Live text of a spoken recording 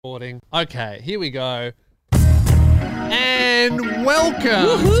Recording. Okay, here we go. And welcome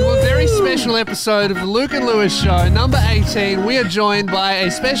to a very special episode of the Luke and Lewis Show, number 18. We are joined by a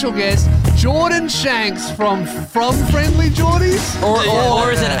special guest, Jordan Shanks from Friendly Geordies?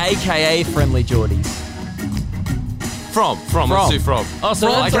 Or is it AKA Friendly Geordies? From. Let's do from. Oh, so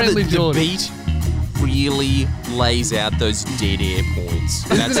From like Friendly the Geordies. beat really lays out those dead air points.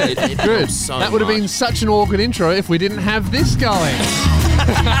 That's it. It Good. helps so That would have been much. such an awkward intro if we didn't have this going.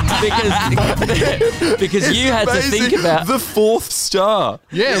 because you had to think about the fourth star.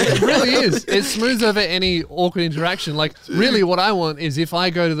 Yeah, it really is. It smooths over any awkward interaction. Like, really what I want is if I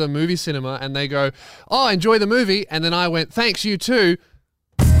go to the movie cinema and they go, oh, enjoy the movie, and then I went, thanks, you too.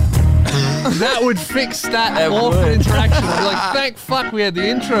 That would fix that It awkward would. interaction. I'd be like, thank fuck we had the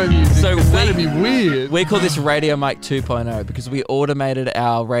intro music. So 'cause we- that'd be weird. we call this Radio Mic 2.0 because we automated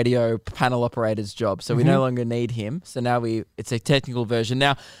our radio panel operator's job, so we no longer need him. So now it's a technical version.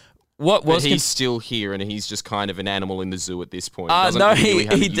 Now, what But was he's still here, and he's just kind of an animal in the zoo at this point. no, Doesn't really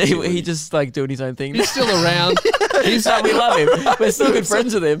have he utility. just like doing his own thing. He's still around. He's, No, we love him. We're still good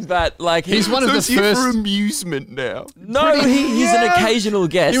friends with him, but like he's one of So the it's here for first. amusement now. no, he's an occasional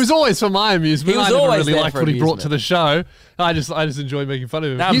guest. He was always for my amusement. He was I never always really there liked for what he brought to amusement. the show. I just enjoyed making fun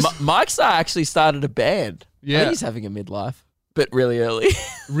of him. Now, He's Mike's actually started a band. I Yeah. think he's having a midlife, but really early.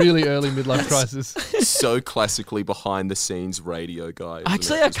 really early midlife crisis. So classically behind the scenes radio guy. isn't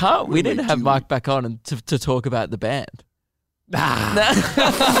Actually, it? I Just, can't. what We do didn't have do? Mike back on to talk about the band.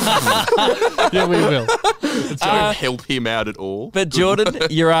 Yeah, we will. Don't help him out at all. But Jordan,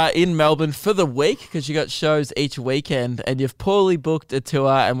 you're in Melbourne for the week because you got shows each weekend, and you've poorly booked a tour,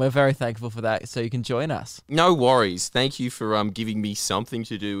 and we're very thankful for that. So you can join us. No worries. Thank you for giving me something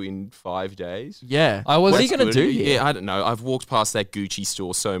to do in 5 days. Yeah. I was- What are you That's going to Good. do here? Yeah, I don't know. I've walked past that Gucci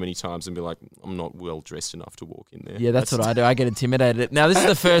store so many times and be like, I'm not well dressed enough to walk in there. Yeah, that's what I do. I get intimidated. Now, this is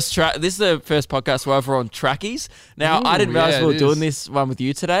the first podcast where we're on trackies. Now, I didn't realize yeah, we were it doing is. this one with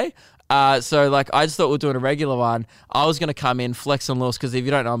you today. So, like, I just thought we were doing a regular one. I was going to come in, flex on Lewis, because if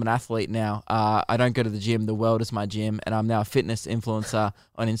you don't know, I'm an athlete now. I don't go to the gym. The world is my gym, and I'm now a fitness influencer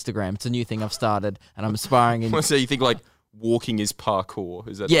on Instagram. It's a new thing I've started, and I'm aspiring in... So you think like walking is parkour?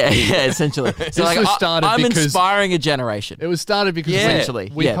 Is that? Yeah, essentially. So, like, was started I'm because- inspiring a generation. It was started because Yeah.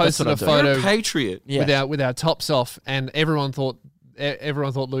 Essentially. we Yeah, that's posted what a I'm doing. You're photo a patriot. Yeah. with our tops off, and everyone thought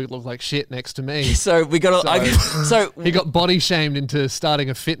Luke looked like shit next to me. So, we got so He got body shamed into starting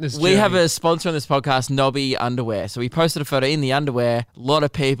a fitness we journey. have a sponsor on this podcast, Nobby Underwear. So we posted a photo in the underwear. A lot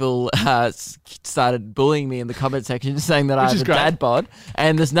of people started bullying me in the comment section, saying that I Which have is a great. dad bod.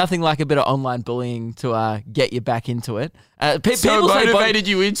 And there's nothing like a bit of online bullying to get you back into it. So people say motivated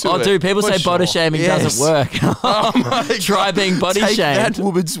you into Oh, it. dude, people For say body sure. shaming Yes. doesn't work. Oh my Try God. being body Take shamed. that,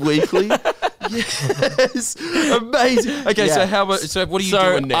 Woman's Weekly. Yes, amazing. Okay, Yeah. so what are you So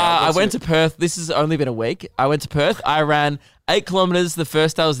doing now? I What's went it- to Perth. This has only been a week. I went to Perth. I ran 8 kilometers the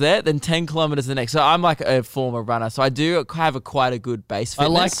first day I was there, then 10 kilometers the next. So I'm like a former runner. So I do have quite a good base I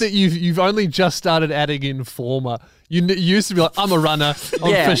fitness. like that you've only just started adding in former. You used to be like, I'm a runner, I'm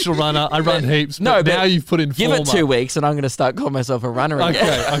Yeah. a professional runner, I run heaps. But but now you've put in Give former. it 2 weeks, and I'm going to start calling myself a runner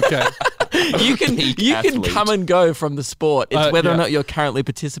again. Okay. you can athlete. come and go from the sport. It's whether yeah. or not you're currently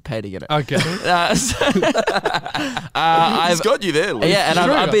participating in it. Okay. He's got you there, Luke. Yeah, and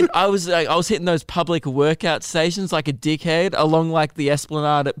True. I was hitting those public workout stations like a dickhead along like the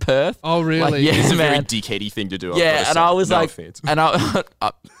Esplanade at Perth. Oh, really? Like, yeah, It's a very man. dickheady thing to do. I've Yeah, gotta and say. I was no like, offense. and I,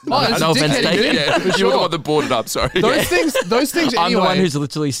 it's no a offense dickheady taken. thing. Yeah, For you were the sure. one that brought it up. Sorry. Those things I'm anyway. the one who's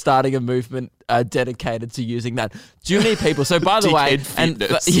literally starting a movement dedicated to using that. Do you many people? So by the way, Dickhead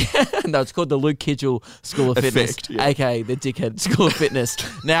fitness. no, it's called the Luke Kidgel School of Fitness, Effect, yeah. aka the Dickhead School of Fitness.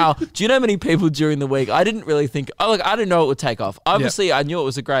 Now, do you know many people during the week? I didn't really think. Oh, look, I didn't know it would take off. Obviously, I knew it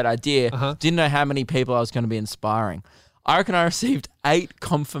was a great idea. Didn't know how many people I was going to be inspiring. I reckon I received 8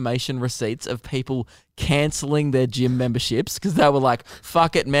 confirmation receipts of people cancelling their gym memberships because they were like,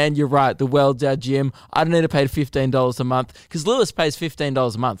 fuck it, man, you're right. The world's our gym. I don't need to pay $15 a month because Lewis pays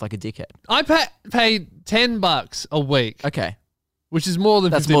 $15 a month like a dickhead. I paid $10 a week, Okay. which is more than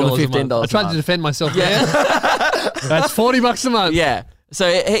That's $15 more than a month. $15 I a tried month. to defend myself there. That's $40 a month. Yeah. So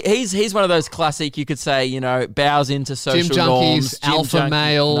he's one of those classic, you could say, bows into social Gym junkies, norms. alpha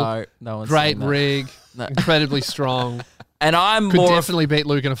male, No one's Great saying that. rig, No. incredibly strong. And I'm Could more definitely beat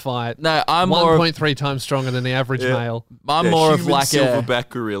Luke in a fight. no, I'm more of, 1.3 times stronger than the average male. I'm more of human like a silverback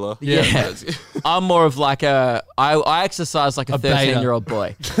gorilla. yeah. I'm more of like I exercise like a beta. 13-year-old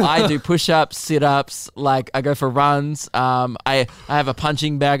boy. I do push-ups, sit-ups, like I go for runs. I have a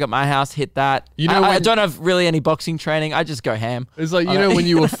punching bag at my house, hit that. You know I when- don't have really any boxing training. I just go ham. It's like, when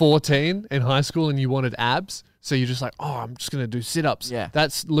you were 14 in high school and you wanted abs, So you're just like, oh, I'm just going to do sit-ups. Yeah.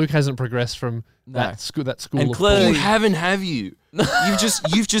 Luke hasn't progressed from that school And of clearly- You thought. haven't, have you? You've just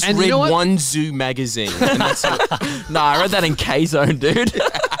And you read know what? one Zoo magazine. And that's it. No, I read that in K-Zone, dude.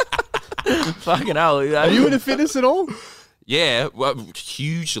 Fucking hell. Are you into fitness at all? Yeah, well,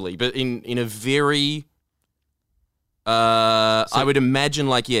 hugely, but in a very, I would imagine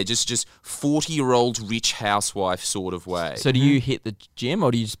just 40-year-old rich housewife sort of way. So do you hit the gym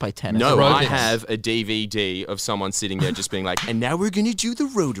or do you just play tennis? No, Aerobics. I have a DVD of someone sitting there just being like, and now we're going to do the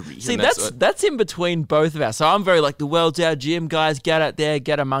rotary. See, And that's in between both of us. So I'm very like, the world's our gym, guys. Get out there,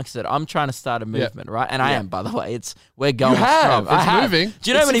 get amongst it. I'm trying to start a movement, right? And I am, by the way. We're going have. strong. I It's have. moving. Do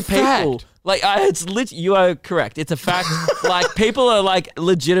you know how It's many a people? fact. Like, you are correct. It's a fact. Like, people are like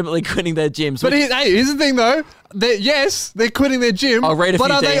legitimately quitting their gyms. But which- here's the thing, though. Yes, they're quitting their gym. I'll read a but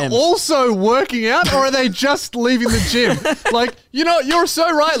few are they DMs. also working out, or are they just leaving the gym? Like, you're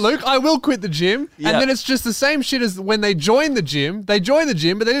so right, Luke. I will quit the gym, Yeah. and then it's just the same shit as when they joined the gym. They joined the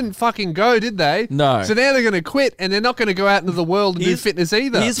gym, but they didn't fucking go, did they? No. So now they're going to quit, and they're not going to go out into the world and do Here's- fitness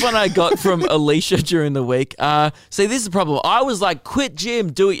either. Here's one I got from Alicia during the week. See, this is the problem. I was like, quit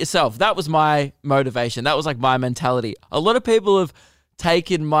gym, do it yourself. That was my motivation. That was like my mentality. A lot of people have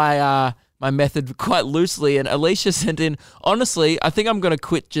taken my my method quite loosely, and Alicia sent in, honestly, I think I'm going to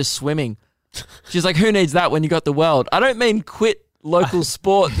quit just swimming. She's like, who needs that when you got the world? I don't mean quit local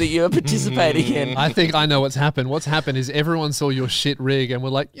sport that you're participating in. I think I know what's happened. What's happened is everyone saw your shit rig and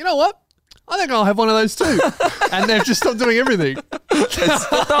were like, you know what? I think I'll have one of those too. And they've just stopped doing everything.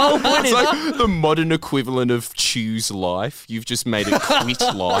 The whole point It's is, like the modern equivalent of choose life. You've just made it quit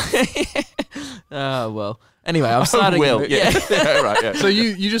life. oh, well. Anyway, I'm starting. Will, yeah. Yeah, right, yeah. So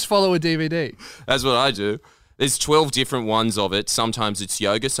you just follow a DVD. That's what I do. There's 12 different ones of it. Sometimes it's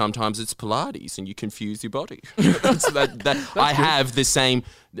yoga, sometimes it's Pilates, and you confuse your body. I have the same.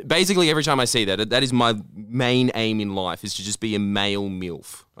 Basically, every time I see that, that is my main aim in life: is to just be a male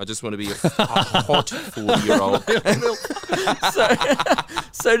MILF. I just want to be a hot 40-year-old.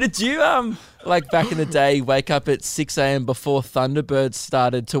 So did you like back in the day wake up at 6 a.m. before Thunderbirds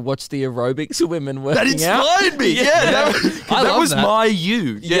started to watch the aerobics women working That inspired me. Yeah, I that love was that. my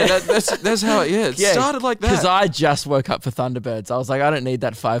you. Yeah, that's how. It started like Because that. I just woke up for Thunderbirds. I was like, I don't need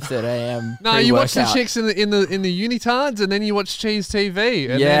that 5:30 a.m. No, you watch the pre-workout. chicks in the unitards, and then you watch Cheese TV,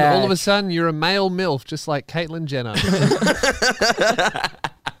 and Yeah. then all of a sudden you're a male MILF, just like Caitlyn Jenner.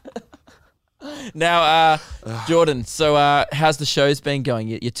 Now, Jordan. So how's the shows been going?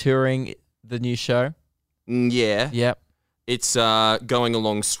 You're touring the new show. Yeah. Yep. It's going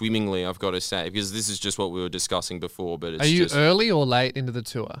along swimmingly, I've got to say, because this is just what we were discussing before. But it's Are you just early or late into the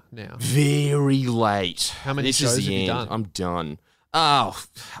tour now? very late. How many this shows is have the you end. done? I'm done. Oh,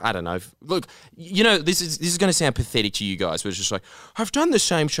 I don't know. Look, this is going to sound pathetic to you guys, but it's just like I've done the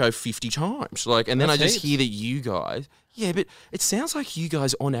same show 50 times. Like, and then That's I just heaps. hear that you guys, but it sounds like you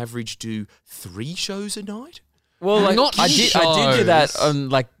guys on average do 3 shows a night. Well, like, Not I did do that shows. on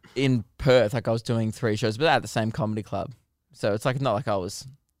like in Perth. Like I was doing 3 shows, but at the same comedy club. So it's like not like I was,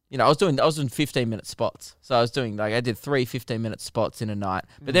 I was doing 15-minute spots. So I was doing I did 3 15-minute spots in a night.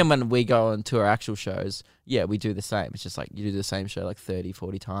 But then when we go on to our actual shows, we do the same. It's just like you do the same show like 30,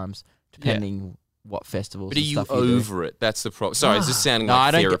 40 times, depending what festivals. But are and you stuff you do. over it? That's the problem. Sorry, it's just sounding No, like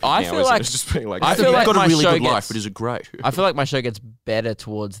I don't therapy get- I now, feel isn't like- it? It's just being like, I feel you've like got my a really show good life, gets- but is it great? I feel like my show gets better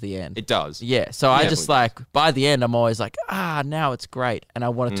towards the end. It does. Yeah, so I just Definitely. like by the end I'm always like, now it's great, and I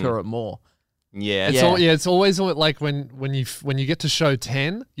want to tour it more. Yeah. It's always like when you get to show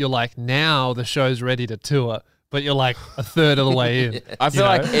 10, you're like, now the show's ready to tour, but you're like a third of the way in. I feel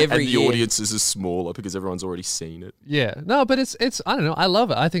like every and the year, audiences are smaller because everyone's already seen it. Yeah, no, but it's I don't know. I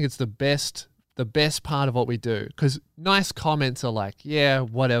love it. I think it's the best part of what we do, because nice comments are like, yeah,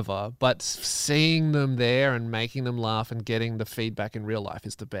 whatever, but seeing them there and making them laugh and getting the feedback in real life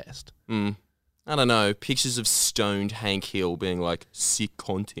is the best. I don't know. Pictures of stoned Hank Hill being like sick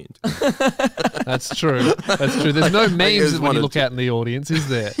content. That's true. That's true. There's no there's memes when one you or look out in the audience, is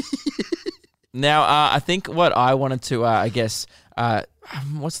there? Now, I think what I wanted to,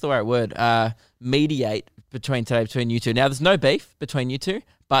 what's the right word? Mediate between you two. Now, there's no beef between you two,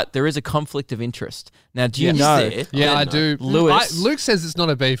 but there is a conflict of interest. Now, do you Is know? there? Yeah, I don't do. Lewis- Luke says it's not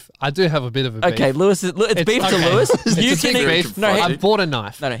a beef. I do have a bit of a beef. Okay, Lewis, it's beef to okay. Lewis. It's You a can big eat- beef. No, I bought a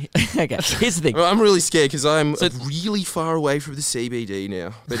knife. no. Okay, here's the thing. Well, I'm really scared because I'm really far away from the CBD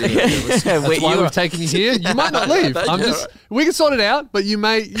now. But anyway, That's why we've taken you here. You might not leave. We can sort it out, but you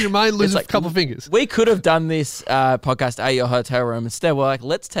may lose like- a couple fingers. We could have done this podcast at your hotel room. Instead, we're like,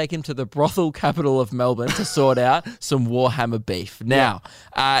 let's take him to the brothel capital of Melbourne to sort out some Warhammer beef. Now,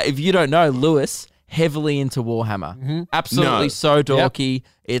 if you don't know, Lewis, heavily into Warhammer. Absolutely No. so dorky.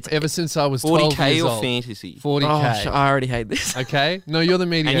 It's Ever since I was 12 40K years or old. fantasy? 40K. I already hate this. Okay? No, you're the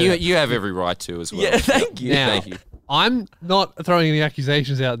media. And you have every right to as well. Yeah, thank you. Now, Thank you. I'm not throwing any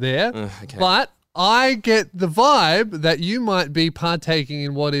accusations out there, Okay. but I get the vibe that you might be partaking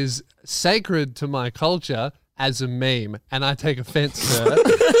in what is sacred to my culture as a meme, and I take offense, sir.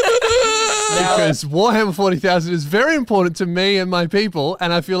 Because Warhammer 40,000 is very important to me and my people,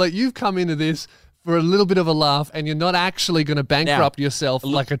 and I feel like you've come into this for a little bit of a laugh, and you're not actually going to bankrupt yourself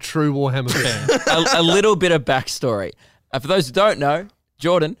like a true Warhammer fan. a little bit of backstory. For those who don't know,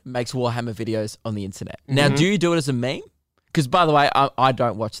 Jordan makes Warhammer videos on the internet. Now, do you do it as a meme? Because, by the way, I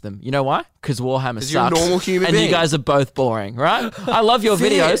don't watch them. You know why? Because Warhammer sucks. you're a normal human and being. you guys are both boring, right? I love your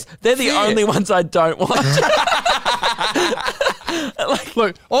videos. They're the only ones I don't watch.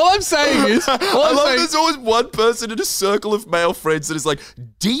 Look, all I'm saying is, I love there's always one person in a circle of male friends that is like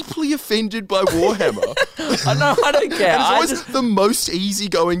deeply offended by Warhammer. I don't care. And it's I always just, the most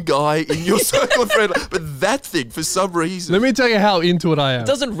easygoing guy in your circle of friends. But that thing, for some reason, let me tell you how into it I am. it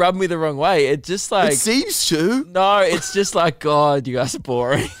doesn't rub me the wrong way. It just like, it seems to. no, it's just like, God, you guys are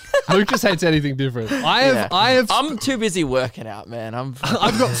boring. Luke just hates anything different. I'm too busy working out, man. I've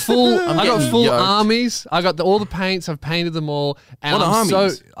got full getting yoked. armies. I got all the paints. I've painted them all. And What I'm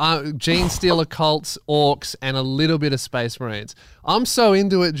armies? so Gene Stealer cults, orcs, and a little bit of Space Marines. I'm so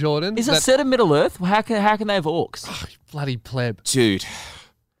into it, Jordan. Is it set in Middle Earth? How can they have orcs? bloody pleb? Dude,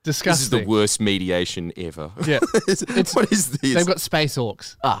 Disgusting. this is the worst mediation ever. Yeah, What is this? they've got space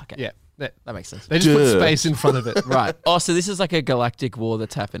orcs. Ah, okay. Yeah, That makes sense. they just put Duh. space in front of it. Right. Oh, so this is like a galactic war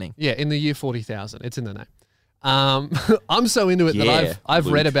that's happening. Yeah, in the year 40,000. It's in the name. I'm so into it Yeah, that I've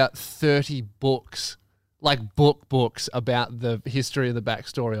read Luke. about 30 books, like books about the history and the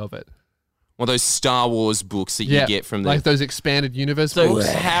backstory of it. One of those Star Wars books that you get from the. like those expanded universe So books.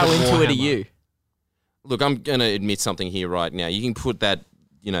 how for into it are Warhammer. you? Look, I'm going to admit something here right now. You can put that,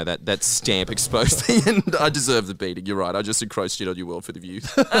 that stamp exposed thing, and I deserve the beating. You're right. I just encroached it on your world for the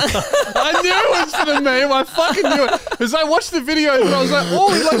views. I knew it was for the meme. I fucking knew it. Because I watched the videos and I was like,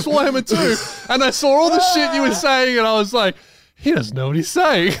 oh, he likes Warhammer too. And I saw all the shit you were saying and I was like, he doesn't know what he's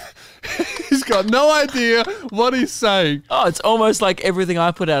saying. He's got no idea what he's saying. Oh, it's almost like everything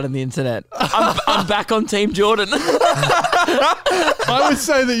I put out on the internet. I'm back on Team Jordan. I would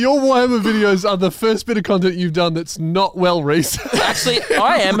say that your Warhammer videos are the first bit of content you've done that's not well researched. Actually,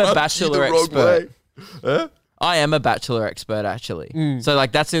 I am a bachelor the wrong expert. way. I am a bachelor expert, actually. So,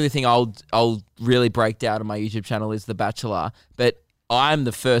 like, that's the only thing I'll really break down on my YouTube channel is The Bachelor. But I'm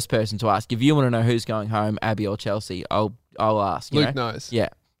the first person to ask. If you want to know who's going home, Abby or Chelsea, I'll ask. You Luke know? knows. Yeah.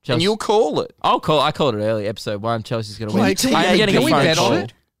 And Chelsea. you'll call it. I called it early, episode 1. Chelsea's going to win. Wait, I am getting can a we phone bet call. on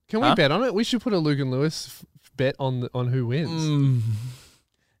it? Can we Huh? bet on it? We should put a Luke and Lewis bet on who wins.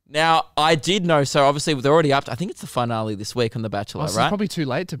 Now, I did know, so obviously they're already up to, I think it's the finale this week on The Bachelor, Oh, so it's right? probably too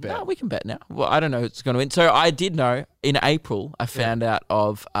late to bet. No, we can bet now. Well, I don't know who's going to win. So I did know in April, I found out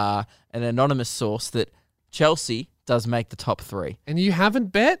of an anonymous source that Chelsea does make the top 3. And you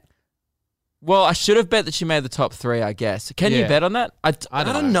haven't bet? Well, I should have bet that she made the top 3, I guess. Can you Yeah. bet on that? I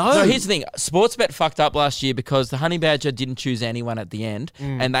don't know. No, here's the thing. Sportsbet fucked up last year because the Honey Badger didn't choose anyone at the end,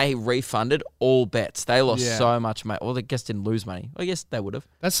 and they refunded all bets. They lost Yeah. so much money. Well, I guess didn't lose money. I guess they would have.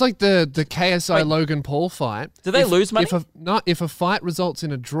 That's like the KSI Wait. Logan Paul fight. Did they lose money? If a fight results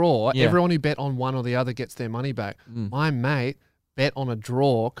in a draw, Yeah. everyone who bet on one or the other gets their money back. My mate bet on a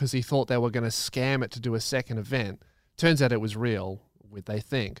draw because he thought they were going to scam it to do a second event. Turns out it was real, they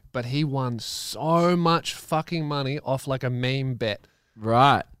think. But he won so much fucking money off like a meme bet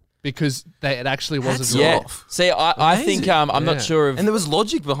Right. because it actually was Hats a draw. Yeah. off. See, I think Amazing. I'm Yeah. not sure if And there was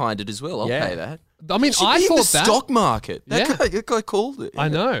logic behind it as well. I'll Yeah. pay that. I mean, Should I be in thought the that. stock market. Yeah. That guy called it. I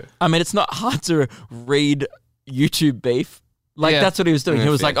know. I mean, it's not hard to read YouTube beef. Like, Yeah. that's what he was doing. Yeah, He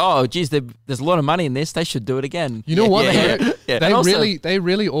was fair. like, oh, geez, there's a lot of money in this. They should do it again. You know what? Yeah. They, Yeah. they And also-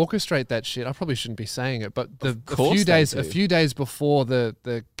 really orchestrate that shit. I probably shouldn't be saying it, but a course few they days do. before the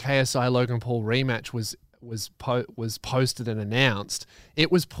KSI Logan Paul rematch was posted and announced,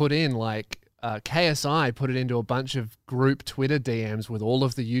 it was put in like KSI put it into a bunch of group Twitter DMs with all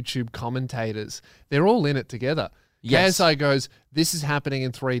of the YouTube commentators. They're all in it together. Yes. KSI goes, this is happening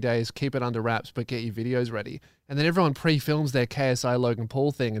in 3 days. Keep it under wraps, but get your videos ready. And then everyone pre-films their KSI Logan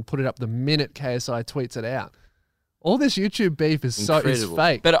Paul thing and put it up the minute KSI tweets it out. All this YouTube beef is Incredible.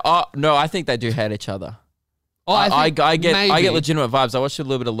 fake. But no, I think they do hate each other. Oh, I get maybe. legitimate vibes. I watched a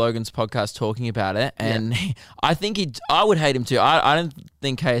little bit of Logan's podcast talking about it, and I think I would hate him too. I don't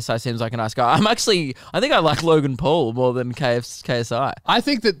think KSI seems like a nice guy. I think I like Logan Paul more than KSI. I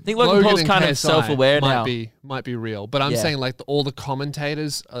think Logan Paul's and kind of KSI self-aware now. might be real, but I'm saying like all the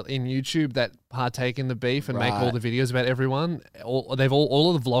commentators in YouTube that partake in the beef and make all the videos about everyone, all of the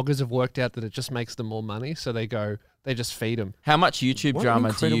vloggers have worked out that it just makes them more money, so they just feed them. How much YouTube What an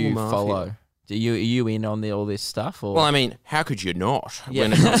drama do you incredible follow? mafia. Are you in on all this stuff? Or? Well, I mean, how could you not Yeah.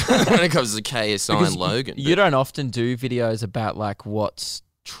 when it comes to KSI and Logan? You don't often do videos about like what's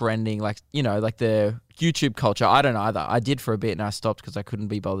trending, like, you know, like the YouTube culture. I don't either. I did for a bit and I stopped because I couldn't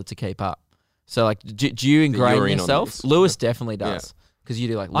be bothered to keep up. So like, do you ingrain you're in on yourself? this. Lewis definitely does because you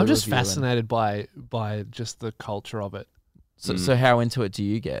do like. I'm just review and- fascinated by just the culture of it. So how into it do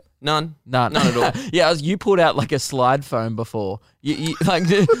you get? None. None at all. Yeah, you pulled out like a slide phone before. You like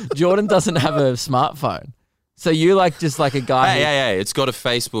Jordan doesn't have a smartphone, so you like just like a guy. Hey, it's got a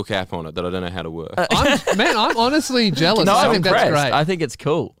Facebook app on it that I don't know how to work. I'm honestly jealous. No, I I'm think impressed. that's great. I think it's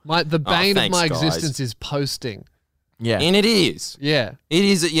cool. The bane of thanks, my guys. existence is posting. Yeah, And it is. Yeah. It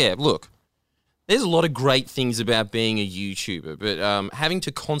is. Yeah, look, there's a lot of great things about being a YouTuber, but having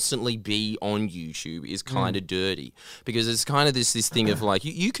to constantly be on YouTube is kind of dirty because it's kind of this thing of like,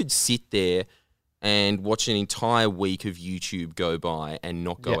 you could sit there and watch an entire week of YouTube go by and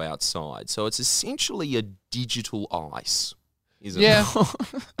not go outside. So it's essentially a digital ice. Isn't Yeah.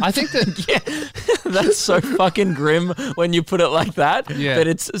 it? I think that that's so fucking grim when you put it like that. Yeah. But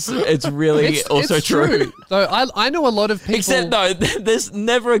it's really also it's true. Though I know a lot of people. Except no, there's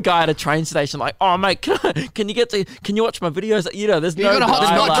never a guy at a train station like, oh mate, can you watch my videos? You know, there's no got a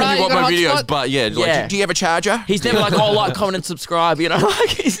guy hotspot, like- Jay? Can you you watch got my a videos? hotspot? But yeah, Yeah. like, do you have a charger? He's never like, oh, like, comment, and subscribe. You know, like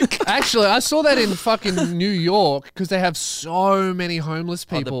he's Actually, I saw that in fucking New York because they have so many homeless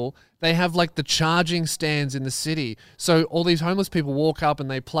people. They have like the charging stands in the city. So all these homeless people walk up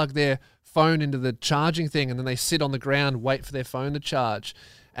and they plug their phone into the charging thing and then they sit on the ground, wait for their phone to charge.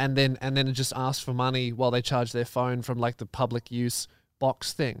 And then it just asks for money while they charge their phone from like the public use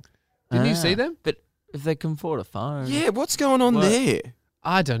box thing. Didn't you see them? But if they can afford a phone, Yeah, what's going on there?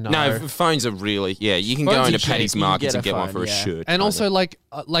 I don't know. No, phones are really, you can Phones go are into cheap. Paddy's You can Markets get and a get one phone, for a yeah. shirt. And also, like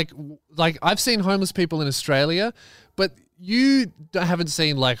I've seen homeless people in Australia, but you haven't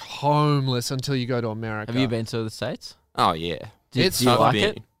seen like homeless until you go to America. have you been to the States? Oh, yeah. Do It's you I've like been.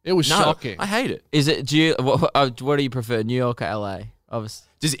 it? It was No, shocking. I hate it. Is it? Do you? What do you prefer, New York or LA? Obviously,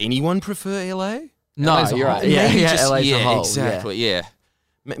 Does anyone prefer LA? no, LA's a you're whole. right. Yeah, Maybe yeah, just- LA's a whole. exactly. Yeah.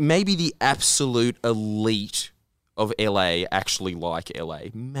 Maybe the absolute elite of LA actually like LA.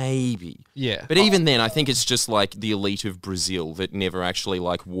 Maybe. Yeah. But even then, I think it's just like the elite of Brazil that never actually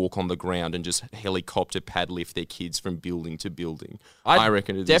like walk on the ground and just helicopter pad lift their kids from building to building. I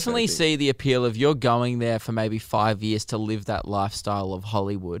reckon it's definitely see the appeal of you're going there for maybe 5 years to live that lifestyle of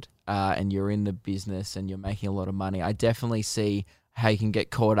Hollywood, and you're in the business and you're making a lot of money. I definitely see how you can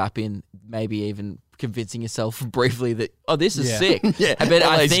get caught up in maybe even convincing yourself briefly that, oh, this is Yeah. sick. Yeah, But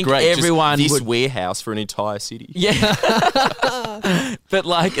I LA's think great. Just everyone this would. warehouse for an entire city. Yeah. But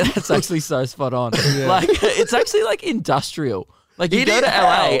like, that's actually so spot on. Like, it's actually like industrial. Like you It go is to LA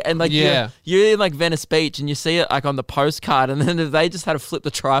how? and like Yeah. you're in like Venice Beach and you see it like on the postcard, and then they just had to flip the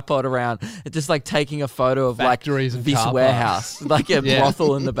tripod around. It's just like taking a photo of Factories like and this car parks. warehouse, like a Yeah.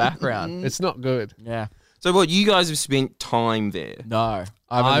 brothel in the background. It's not good. Yeah. So what, you guys have spent time there? No,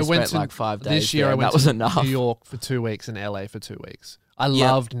 I've only spent like 5 days. this year. there, I and went that was to enough. New York for 2 weeks and LA for 2 weeks. I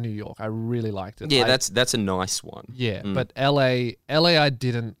Yeah. loved New York. I really liked it. Yeah, I- that's a nice one. yeah. But LA, I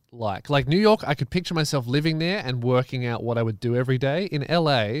didn't like. Like New York, I could picture myself living there and working out what I would do every day. In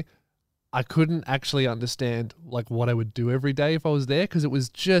LA, I couldn't actually understand like what I would do every day if I was there because it was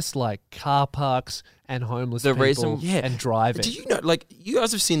just like car parks and homeless The people reason- Yeah. and driving. Do you know, like, you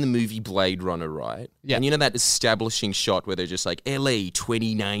guys have seen the movie Blade Runner, right? Yeah. And you know that establishing shot where they're just like, LA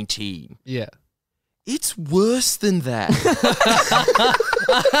 2019. Yeah. It's worse than that. Have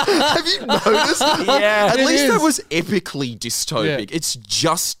you noticed? Yeah. At It least that is. was epically dystopic. Yeah. It's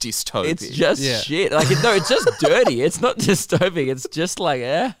just dystopic. It's just Yeah. shit. Like no, it's just dirty. It's not dystopic. It's just like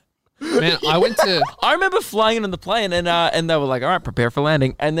Man, I went to I remember flying in on the plane and they were like, all right, prepare for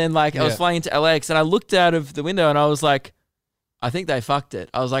landing. And then like I was Yeah. flying into LAX and I looked out of the window and I was like, I think they fucked it.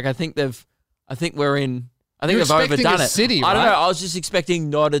 I was like, I think You're they've expecting overdone a it. city, I don't right? know. I was just expecting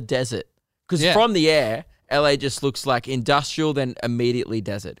not a desert. Because Yeah. from the air, LA just looks like industrial, then immediately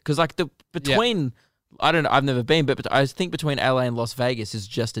desert. Because like between, I don't know, I've never been, but I think between LA and Las Vegas is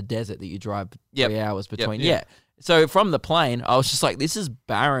just a desert that you drive 3 hours between. Yep. Yeah. So from the plane, I was just like, this is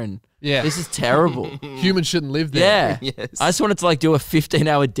barren. Yeah. This is terrible. Humans shouldn't live there. Yeah. Yes. I just wanted to like do a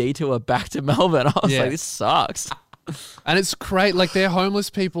 15-hour detour back to Melbourne. I was Yeah. like, this sucks. And it's great. Like, they're homeless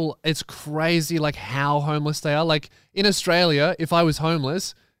people. It's crazy, like, how homeless they are. Like, in Australia, if I was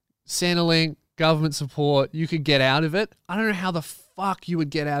homeless, Centrelink, government support, you could get out of it. I don't know how the fuck you would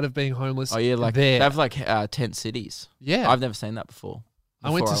get out of being homeless. Oh yeah, like there. they have like tent cities. Yeah. I've never seen that before. I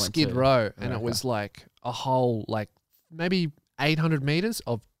went to Before Skid Row, and Okay. it was like a whole, like, maybe 800 meters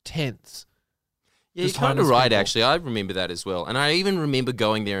of tents. Yeah, you're Just kind of homeless right, people. actually. I remember that as well. And I even remember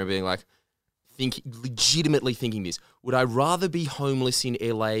going there and being like, legitimately thinking this. Would I rather be homeless in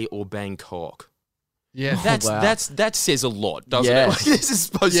LA or Bangkok? Yeah. wow. That says a lot, doesn't Yes. it? Like, this is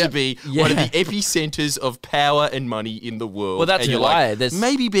supposed Yeah. to be Yeah. one of the epicenters of power and money in the world. Well, that's and you're why like, there's-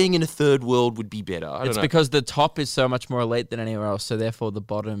 maybe being in a third world would be better. I don't It's know. because the top is so much more elite than anywhere else, so therefore the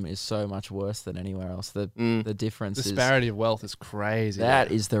bottom is so much worse than anywhere else. The difference Disparity of wealth is crazy.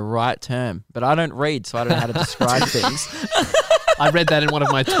 that is the right term. But I don't read, so I don't know how to describe things. I read that in one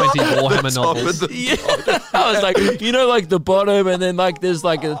of my 20 Warhammer Top of novels. the- Yeah. I was like, you know, like the bottom, and then like there's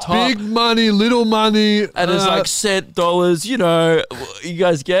like the top, Big money, little money. and it's like cent dollars. You know, you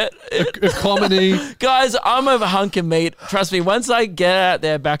guys get it? economy. Guys, I'm a hunk of meat. Trust me, once I get out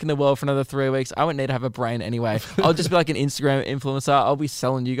there back in the world for another 3 weeks, I won't need to have a brain anyway. I'll just be like an Instagram influencer. I'll be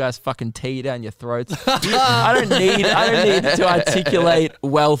selling you guys fucking tea down your throats. I don't need to articulate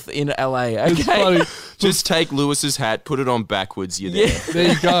wealth in LA. Okay. Funny. Just take Lewis's hat, put it on backwards, you're there. Yeah. There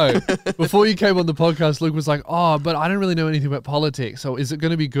you go. Before you came on the podcast, Luke was like, "Oh, but I don't really know anything about politics. So is it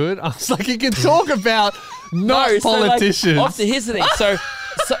going to be good?" I was like, "You can talk about not So, like, politicians." often, here's the thing. So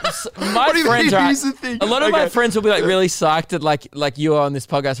my What do you friends mean? are. Here's the thing. A lot of my Okay. friends will be like really psyched that like you are on this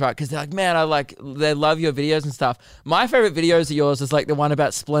podcast, right? Because they're like, man, they love your videos and stuff. My favorite videos of yours is like the one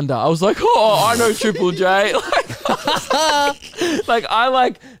about Splendor. I was like, oh, I know Triple J. Like I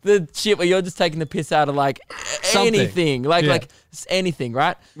like the shit where you're just taking the piss out of like Something. anything, like Yeah. like anything,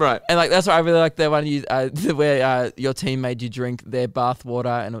 right? Right. And like that's why I really like the one you where your team made you drink their bath water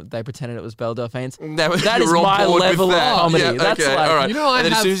and they pretended it was Belle Delphine's. That You're is on my board with level of that. comedy. Yeah, That's okay, like, all right. You know, I and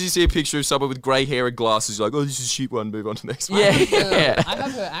then as have- soon as you see a picture of someone with grey hair and glasses, you're like, oh, this is a shit one, move on to the next one. yeah, yeah. I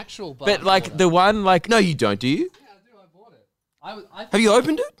have her actual. But like the one like, No, you don't, do you? Yeah, I do. I bought it. Have you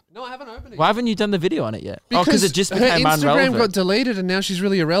opened it? No, I haven't opened it. why haven't you done the video on it yet? Because Because it just her became Instagram unrelevant. got deleted, and now she's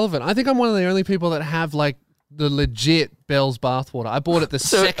really irrelevant. I think I'm one of the only people that have like the legit Bell's bathwater. I bought it the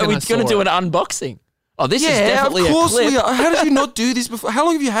so second are we I going to saw do it. an unboxing? Oh, this is Yeah, definitely of course a clip. we are. How did you not do this before? How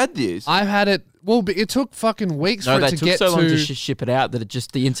long have you had this? I've had it. Well, but it took fucking weeks No, for it they to took get so long to to. ship it out that it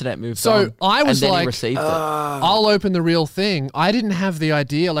just the internet moved So on. I was and then like, he received it. I'll open the real thing. I didn't have the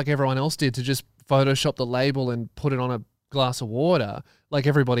idea like everyone else did to just Photoshop the label and put it on a glass of water like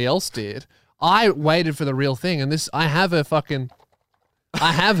everybody else did. I waited for the real thing, and I have her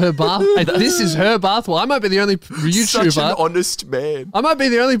bath. This is her bath water. I might be the only YouTuber. Such an honest man. I might be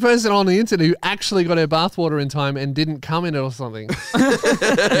the only person on the internet who actually got her bathwater in time and didn't come in it or something. You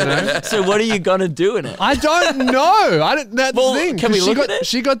know? So what are you gonna do in it? I don't know. I don't. That's Well, the thing. can we 'cause look she got, at it?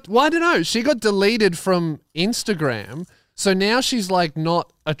 She got. Well, I don't know. She got deleted from Instagram, so now she's like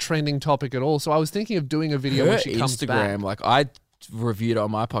not a trending topic at all. So I was thinking of doing a video Her when she comes back. Instagram, like I reviewed it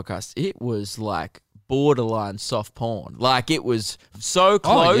on my podcast, it was like borderline soft porn. Like it was so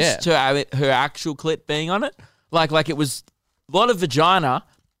close yeah. to her actual clip being on it. Like it was a lot of vagina,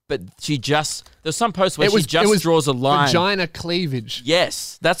 but there's some posts where she just draws a line. Vagina cleavage.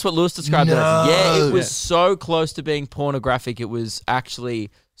 Yes, that's what Lewis described it as. Yeah, it was Yeah. so close to being pornographic. It was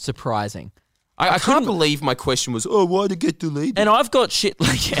actually surprising. I couldn't can't believe my question was, oh, why did it get deleted? And I've got shit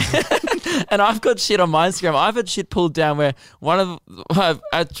and I've got shit on my Instagram. I've had shit pulled down where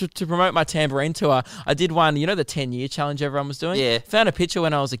to promote my tambourine tour, I did one, you know, the 10-year challenge everyone was doing? Yeah. Found a picture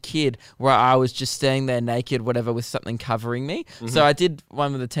when I was a kid where I was just standing there naked, whatever, with something covering me. Mm-hmm. So I did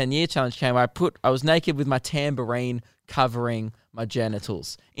one with the 10-year challenge came where I was naked with my tambourine covering my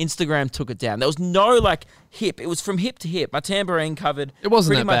genitals. Instagram took it down. There was no like hip. It was from hip to hip. My tambourine covered It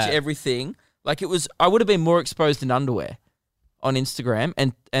wasn't pretty that much bad. everything. Like it was, I would have been more exposed in underwear on Instagram,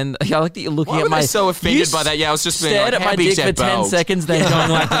 and I like that you're looking Why at were my. they so offended You by that? Yeah, I was just being stared like, at how my big's dick for that 10 bulge? seconds, then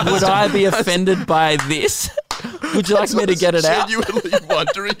going like, would I be offended by this? Would you like me to get it out? Genuinely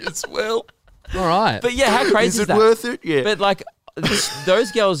wondering as well. All right. But yeah, how crazy Is is it that? worth it? Yeah. But like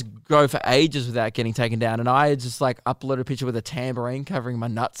those girls go for ages without getting taken down. And I just like uploaded a picture with a tambourine covering my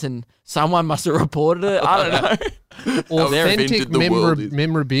nuts, and someone must have reported it. I don't know. Authentic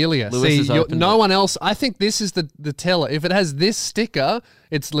memorabilia. Lewis See, has opened no it. one else. I think this is the teller. If it has this sticker,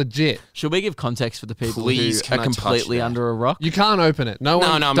 it's legit. Should we give context for the people Please, who can are I touch completely that? under a rock? You can't open it. No, No,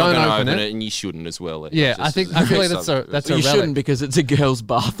 one. I'm don't not going to open open it. it, and you shouldn't as well. Yeah, Just- I feel like that's a you relic. shouldn't, because it's a girl's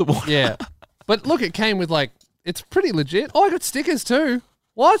bathwater. Yeah, but look, it came with like it's pretty legit. Oh, I got stickers too.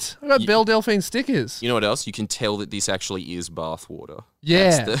 What? I got Belle Delphine stickers. You know what else? You can tell that this actually is bathwater.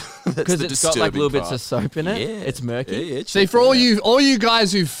 Yeah. Because it's got like disturbing little bits part. of soap in it. Yeah. It's murky. Yeah, See, check for it all out. you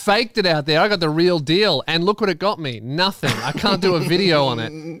guys who faked it out there, I got the real deal, and look what it got me. Nothing. I can't do a video on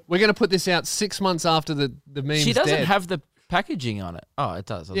it. We're gonna put this out 6 months after the meme's She doesn't dead. have the packaging on it. Oh, it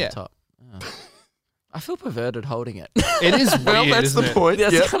does on Yeah. the top. Oh. I feel perverted holding it. It is weird. Well, that's isn't the it? point.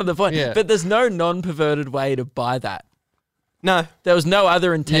 That's Yep. kind of the point. Yeah. But there's no non-perverted way to buy that. No. There was no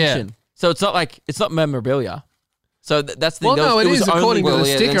other intention. So it's not like, it's not memorabilia. So that's the Well, no, it is was only- according to Well, the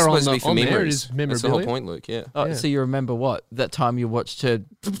yeah, sticker that's on supposed to be for there. It memories. is That's the whole memorabilia. point, Luke. Yeah. Oh, Yeah. so you remember what? That time you watched her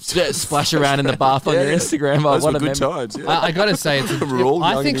splash around in the bath on your Instagram. Oh, Those what were a good memory. times. Yeah. I gotta say, it's We're all young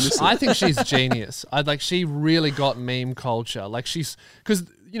I think and innocent. I think she's genius. She really got meme culture. Like she's because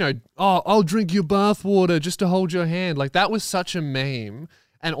oh, I'll drink your bath water just to hold your hand. Like that was such a meme,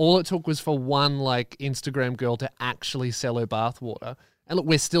 and all it took was for one like Instagram girl to actually sell her bath water. And look,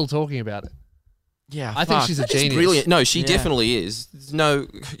 we're still talking about it. Yeah, I think fuck. she's a It's genius. brilliant. No, she Yeah. definitely is. No,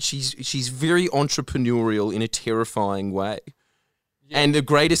 she's very entrepreneurial in a terrifying way. And the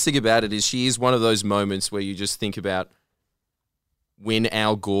greatest thing about it is she is one of those moments where you just think about when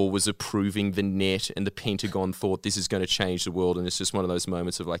Al Gore was approving the net and the Pentagon thought this is going to change the world, and it's just one of those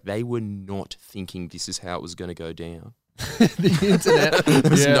moments of like they were not thinking this is how it was going to go down. The internet.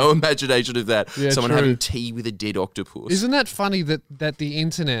 There's Yeah. no imagination of that. Yeah, Someone true. having tea with a dead octopus. Isn't that funny that the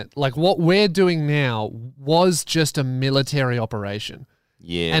internet, like what we're doing now, was just a military operation?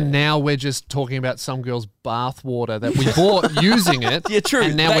 yeah. And now we're just talking about some girl's bath water that we bought using it. Yeah, true.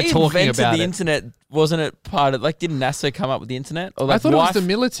 And now They we're talking invented about the it. internet. Wasn't it part of, like, didn't NASA come up with the internet? Or I like thought it was the Wi-Fi?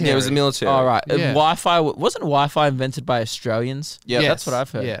 military. Yeah, it was the military. Oh, right. Yeah. Wi-Fi, wasn't Wi-Fi invented by Australians? Yeah. Yes. That's what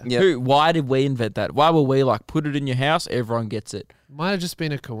I've heard. Yeah. Yeah. Why did we invent that? Why were we like, put it in your house, everyone gets it? Might have just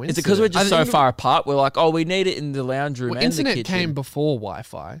been a Is coincidence. it because we're just I so think- far apart? We're like, oh, we need it in the lounge room Well, and the internet kitchen. came before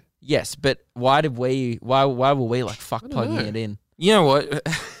Wi-Fi. Yes, but why were we like fuck plugging know. it in? You know what?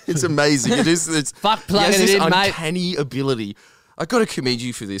 It's amazing. It is. It's Fuck he has plugging this it in, mate. uncanny ability. I got to commend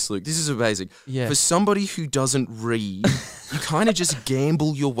you for this, Luke. This is amazing. Yeah. For somebody who doesn't read, you kind of just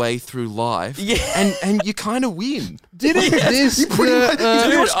gamble your way through life. Yeah. And you kind of win. Didn't this You pretty much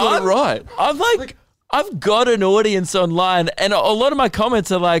got it right. I'm like, I've got an audience online, and a lot of my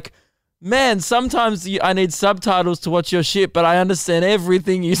comments are like, man, sometimes I need subtitles to watch your shit, but I understand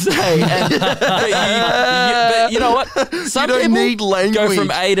everything you say. And, but you know what? Some don't people need language. go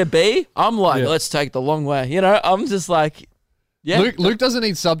from A to B. I'm like, Yeah. let's take the long way. You know, I'm just like, yeah. Luke doesn't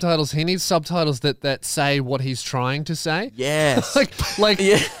need subtitles. He needs subtitles that say what he's trying to say. Yes. Like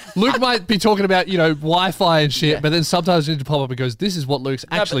Yeah. Luke might be talking about, Wi-Fi and shit, but then subtitles need to pop up and goes, this is what Luke's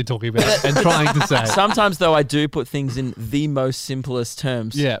actually talking about and trying to say. Sometimes, though, I do put things in the most simplest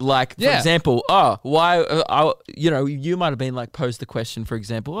terms. Yeah. Like, for Yeah. example, why, you might have been like, posed the question, for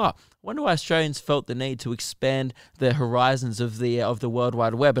example, wonder why Australians felt the need to expand the horizons of the World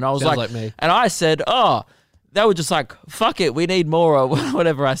Wide Web. And I was Sounds like, like me. and I said, they were just like, fuck it, we need more, or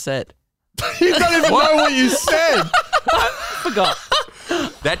whatever I said. You don't even know what you said. Forgot.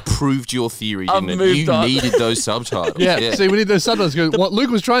 That proved your theory, I've didn't it? moved You on. needed those subtitles. Yeah. See, we need those subtitles. What Luke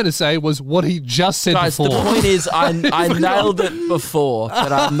was trying to say was what he just said Guys, before. the point is, I nailed it before,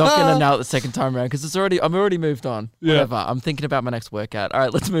 but I'm not going to nail it the second time around because I'm already moved on. Yeah. Whatever. I'm thinking about my next workout. All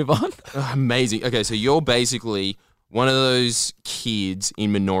right, let's move on. Amazing. Okay, so you're basically one of those kids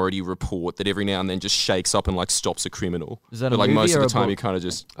in Minority Report that every now and then just shakes up and like stops a criminal. Is that a but like movie most or of a the time book? you kind of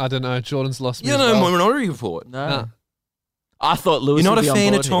just I don't know. Jordan's lost me. you as know well. Minority Report. No. Nah. I thought Lewis You're not would a be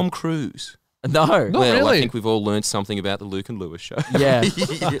fan on of board Tom Cruise. here. No. Not Well, really. I think we've all learned something about the Luke and Lewis show. Yeah.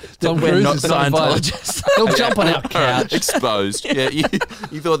 Tom We're Cruise not is not invited. Scientologists. He'll jump on our couch. Exposed. Yeah,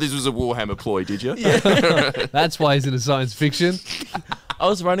 you thought this was a Warhammer ploy, did you? That's why he's into science fiction. I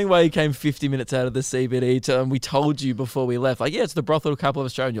was running away. He came 50 minutes out of the CBD, and we told you before we left, like, yeah, it's the brothel couple of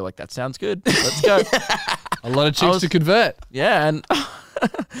Australia. You're like, that sounds good. Let's go. A lot of chicks to convert. Yeah, and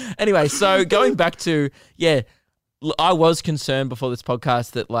anyway, so going back to, I was concerned before this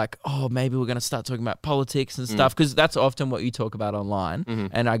podcast that like, maybe we're going to start talking about politics and stuff because that's often what you talk about online.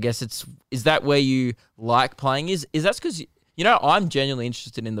 And I guess is that where you like playing? Is that because, I'm genuinely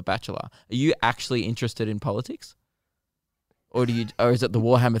interested in The Bachelor. Are you actually interested in politics? Or is it the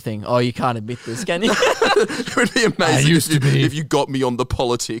Warhammer thing? Oh, you can't admit this, can you? It would be amazing used to be. if you got me on the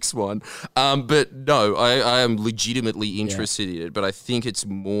politics one. But no, I am legitimately interested in it. But I think it's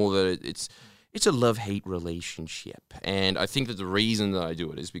more that it's a love-hate relationship. And I think that the reason that I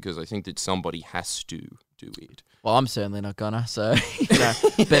do it is because I think that somebody has to do it. Well, I'm certainly not gonna. So,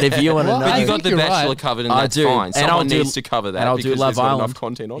 but if you want to know, But you got The you're Bachelor right. covered, and I that's do. fine. And Someone I'll do- needs to cover that and I'll do because Love there's not Island. enough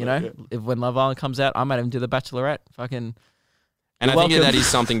content on you know, it. Yeah. if when Love Island comes out, I might even do The Bachelorette. Fucking. And I You're think that welcome. is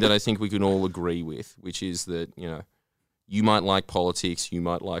something that I think we can all agree with, which is that, you know, you might like politics, you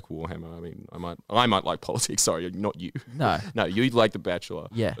might like Warhammer. I mean, I might like politics. Sorry, not you. No. No, you'd like The Bachelor.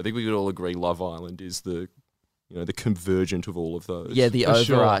 Yeah. I think we could all agree Love Island is the, you know, the convergent of all of those. Yeah, the For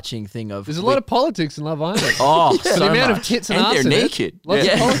sure. overarching thing of There's a lot of politics in Love Island. oh, For so the amount much. of tits and, And arse they're in it, naked. lots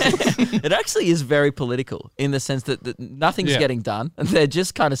Yeah. of politics. It actually is very political in the sense that nothing's Yeah. getting done, and they're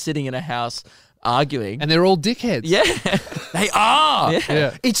just kind of sitting in a house arguing. And they're all dickheads. yeah, They are.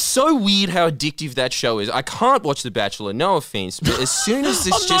 Yeah. It's so weird how addictive that show is. I can't watch The Bachelor, no offense, but as soon as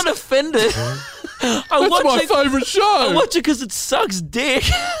this I'm just... not offended. I That's watch my it. favourite show. I watch it because it sucks dick.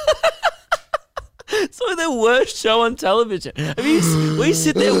 It's like the worst show on television. I mean, we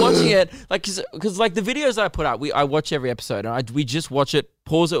sit there watching it, like, because like the videos I put up, I watch every episode, and we just watch it,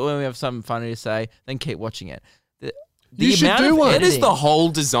 pause it when we have something funny to say, then keep watching it. The You should amount do of one. It is editing- the whole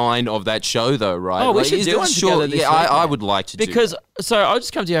design of that show, though, right? Oh, we should is do that one sure? together this Yeah, week, I mate. would like to do Because that. so I'll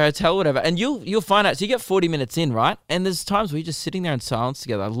just come to your hotel, whatever, and you'll find out. So you get 40 minutes in, right? And there's times where you're just sitting there in silence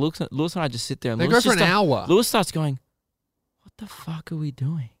together. Lewis and I just sit there, and They Lewis go for just an hour. Lewis starts going, "What the fuck are we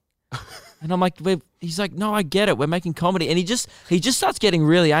doing?" And I'm like, he's like, "No, I get it. We're making comedy." And he just starts getting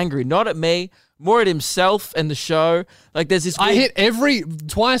really angry, not at me, more at himself and the show. Like there's this. I weird- hit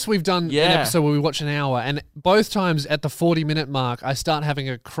twice we've done Yeah. an episode where we watch an hour, and both times at the 40-minute mark, I start having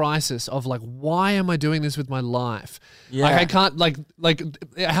a crisis of like, why am I doing this with my life? Yeah. Like I can't like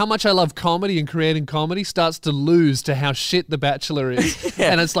how much I love comedy and creating comedy starts to lose to how shit The Bachelor is,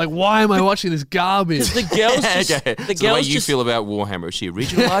 and it's like, why am I watching this garbage? the girls just, Okay. the So the way girls you just feel about Warhammer, is she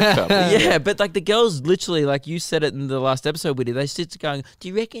original life couple? yeah, but like the girls literally, like you said it in the last episode we did, they sit going, "Do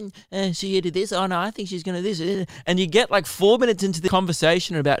you reckon she did this? Oh no, I think she's gonna this." And you get like 4 minutes into the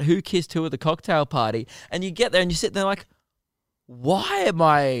conversation about who kissed who at the cocktail party, and you get there and you sit there like, why am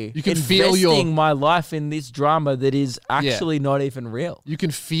I You can feel investing my life in this drama that is actually not even real? You can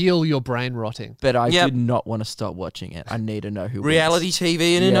feel your brain rotting. But I Yep. do not want to stop watching it. I need to know who Reality wins.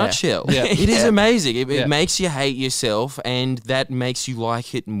 TV in a Yeah. nutshell. Yeah. It is amazing. It Yeah. makes you hate yourself, and that makes you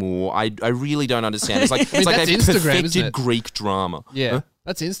like it more. I really don't understand. It's like, I mean, it's like that's a Instagram, isn't perfected it? Greek drama. Yeah, Huh?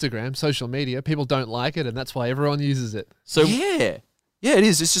 that's Instagram, social media. People don't like it, and that's why everyone uses it. So Yeah. Yeah, it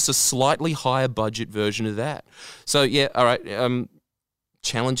is. It's just a slightly higher budget version of that. So, yeah, all right.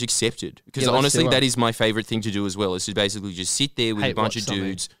 Challenge accepted. Because Yeah, let's honestly, do it. that is my favorite thing to do as well, is to basically just sit there with a Hate bunch watch of something.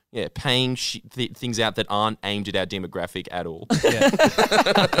 dudes, paying things out that aren't aimed at our demographic at all.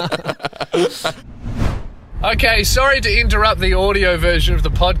 Okay, sorry to interrupt the audio version of the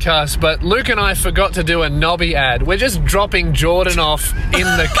podcast, but Luke and I forgot to do a Nobby ad. We're just dropping Jordan off in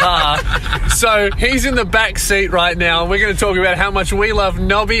the car. So he's in the back seat right now, and we're going to talk about how much we love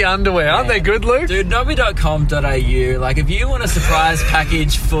Nobby underwear. Aren't they good, Luke? dude, nobby.com.au, like if you want a surprise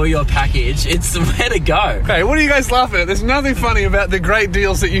package for your package, it's the way to go. Hey, what are you guys laughing at? There's nothing funny about the great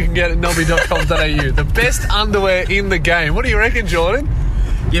deals that you can get at nobby.com.au. The best underwear in the game. What do you reckon, Jordan?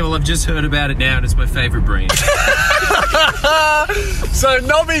 Yeah, well, I've just heard about it now, and it's my favourite brand. So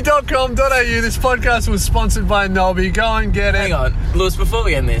nobby.com.au, this podcast was sponsored by Nobby. Go and get it. Hang on, Lewis, before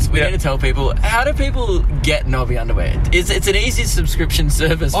we end this, we Yeah. need to tell people, how do people get Nobby underwear? It's an easy subscription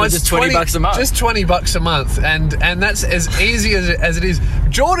service for it's just $20 a month. Just $20 a month, and that's as easy as it is.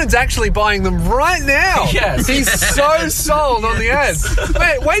 Jordan's actually buying them right now. Yes. He's so sold on the ads.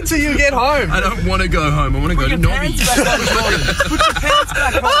 Wait till you get home. I don't want to go home. I want to go to Nobby.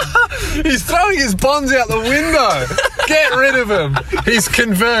 He's throwing his bonds out the window. Get rid of him. He's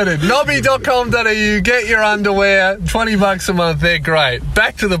converted. Nobby.com.au. Get your underwear. $20 a month. They're great.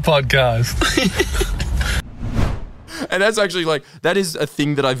 Back to the podcast. And that's actually that is a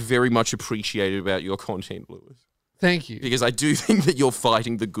thing that I very much appreciated about your content, Lewis. Thank you. Because I do think that you're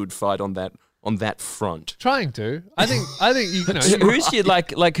fighting the good fight on that front. Trying to. I think you know. who's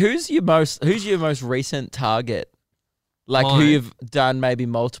your who's your most recent target? Like who Mine. you've done maybe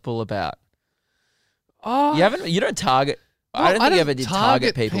multiple about? Oh, You don't target. I don't think you ever did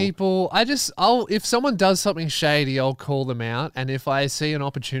target people. If someone does something shady, I'll call them out, and if I see an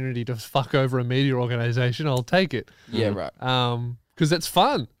opportunity to fuck over a media organization, I'll take it. Yeah, right. Because that's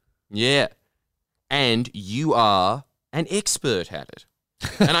fun. Yeah. And you are an expert at it.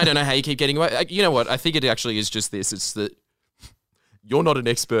 And I don't know how you keep getting away. You know what? I think it actually is just this. It's that you're not an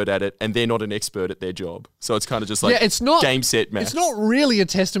expert at it and they're not an expert at their job. So it's kind of just like it's not game, set, match. It's not really a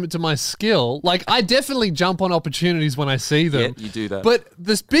testament to my skill. Like, I definitely jump on opportunities when I see them. Yeah, you do that. But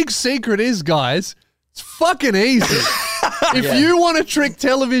this big secret is, guys, it's fucking easy. If you want to trick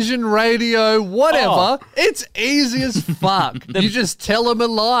television, radio, whatever, it's easy as fuck. You just tell them a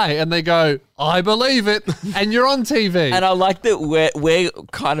lie and they go, I believe it, and you're on TV. And I like that we're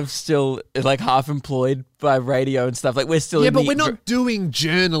kind of still like half employed by radio and stuff. Like we're still but we're not doing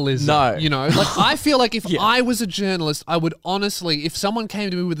journalism. No. You know, like I feel like if I was a journalist, I would honestly, if someone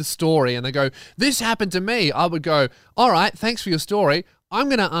came to me with a story and they go, this happened to me, I would go, all right, thanks for your story. I'm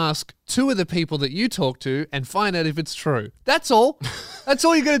going to ask 2 of the people that you talk to and find out if it's true. That's all. That's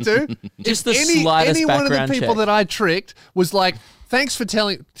all you're going to do. Just if the slightest any one of the background people check. that I tricked was like, thanks for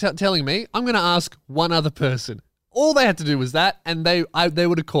telling me, I'm going to ask one other person. All they had to do was that, and they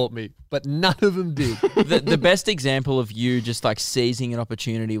would have caught me, but none of them did. The best example of you just like seizing an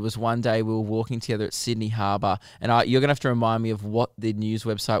opportunity was one day we were walking together at Sydney Harbour, and you're gonna have to remind me of what the news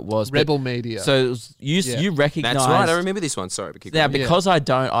website was. Rebel Media. So it was, you recognise. That's right. I remember this one. Sorry, but keep Now, going. because I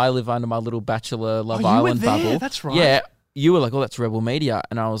don't, I live under my little Bachelor Love you were Island there, bubble. that's right. Yeah. You were like, oh, that's Rebel Media.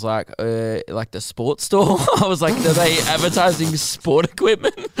 And I was like the sports store? I was like, are they advertising sport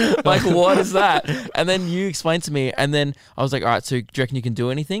equipment? Like, what is that? And then you explained to me, and then I was like, all right, so do you reckon you can do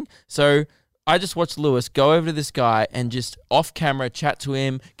anything? So I just watched Lewis go over to this guy and just off camera chat to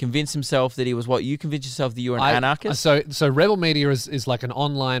him, convince himself that he was what? You convinced yourself that you were an anarchist? So Rebel Media is like an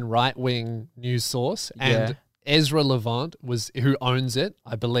online right-wing news source, and Ezra Levant who owns it,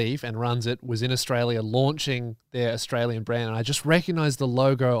 I believe, and runs it, was in Australia launching their Australian brand. And I just recognized the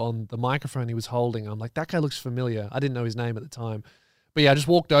logo on the microphone he was holding. I'm like, that guy looks familiar. I didn't know his name at the time. But yeah, I just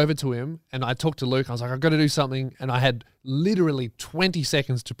walked over to him and I talked to Luke. I was like, I've got to do something. And I had literally 20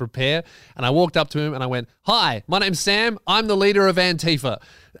 seconds to prepare. And I walked up to him and I went, hi, my name's Sam. I'm the leader of Antifa.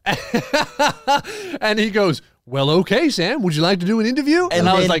 And he goes, well, okay, Sam, would you like to do an interview? And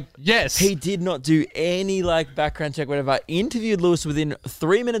I was like, yes. He did not do any like background check, whatever. I interviewed Lewis within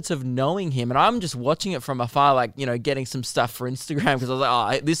 3 minutes of knowing him, and I'm just watching it from afar, like, you know, getting some stuff for Instagram because I was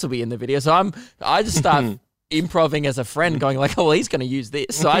like, oh, this will be in the video. So I just start improving as a friend, going like, oh, well, he's going to use this.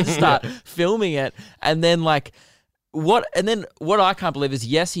 So I just start filming it, and then like. What I can't believe is,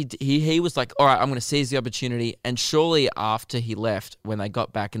 yes, he was like, all right, I'm going to seize the opportunity. And surely after he left, when they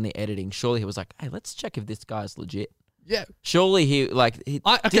got back in the editing, surely he was like, hey, let's check if this guy's legit. Yeah. Surely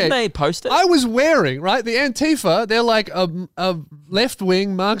didn't they post it? I was wearing, right, the Antifa, they're like a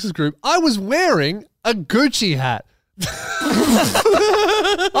left-wing Marxist group. I was wearing a Gucci hat.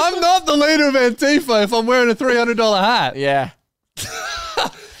 I'm not the leader of Antifa if I'm wearing a $300 hat. Yeah.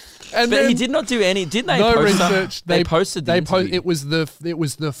 And but then, he did not do any. Didn't they? No post research. They posted. It was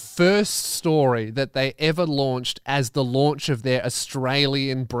the first story that they ever launched as the launch of their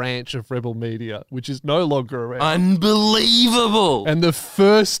Australian branch of Rebel Media, which is no longer around. Unbelievable. And the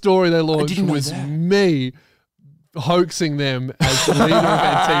first story they launched was me hoaxing them as the leader of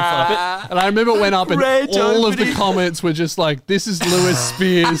Antifa. And I remember it went up and all of the comments were just like, this is Lewis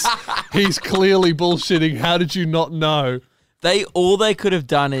Spears. He's clearly bullshitting. How did you not know? All they could have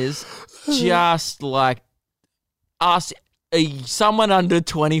done is just like ask someone under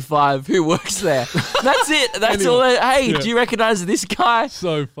 25 who works there. That's it. That's all. Do you recognize this guy?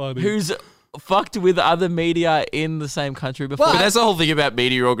 So funny. Who's fucked with other media in the same country before? But that's the whole thing about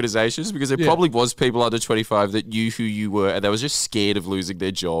media organizations, because there probably was people under 25 that knew who you were and they was just scared of losing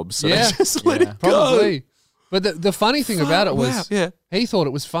their jobs. So they just let it go. Probably. But the funny thing about it was he thought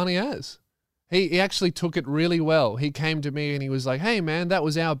it was funny as. He actually took it really well. He came to me and he was like, hey, man, that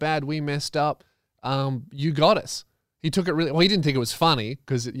was our bad. We messed up. You got us. He took it really well. He didn't think it was funny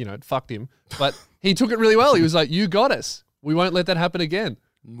because, you know, it fucked him. But he took it really well. He was like, you got us. We won't let that happen again.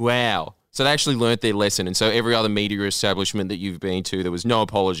 Wow. So they actually learnt their lesson. And so every other media establishment that you've been to, there was no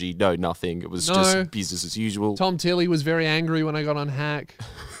apology, no nothing. It was just business as usual. Tom Tilley was very angry when I got on Hack.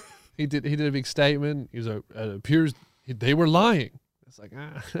 He did a big statement. He was like, it appears they were lying. It's like,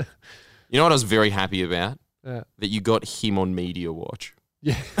 You know what I was very happy about? That you got him on Media Watch.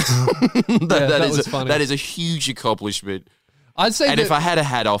 Yeah. that was funny. That is a huge accomplishment. I'd say and if I had a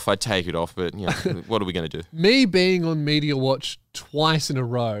hat off, I'd take it off. But you know, what are we going to do? Me being on Media Watch twice in a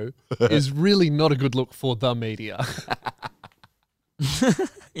row is really not a good look for the media.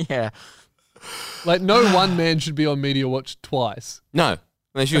 Yeah. Like, no one man should be on Media Watch twice. No,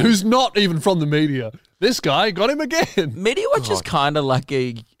 they should. Who's not even from the media. This guy got him again. Media Watch is kind of like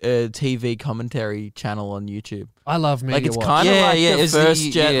a TV commentary channel on YouTube. I love Media Like, it's Watch. kind of like the it's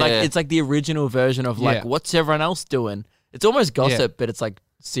first gen. yeah. Like, it's like the original version of like, what's everyone else doing? It's almost gossip, but it's like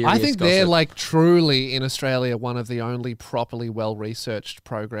serious I think they're gossip. like truly in Australia one of the only properly well-researched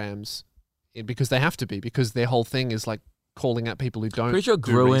programs because they have to be because their whole thing is like calling out people who don't Pretty sure do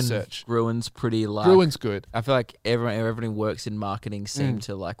Gruen, research. Gruen's pretty like. Gruen's good. I feel like everybody who works in marketing seem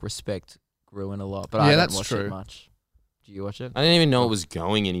to like respect Gruen a lot, but Yeah, I don't that's watch true. it much. Do you watch it? I didn't even know it was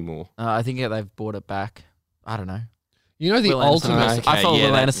going anymore. I think they've bought it back. I don't know. You know the Will Anderson. ultimate. Okay, I follow yeah,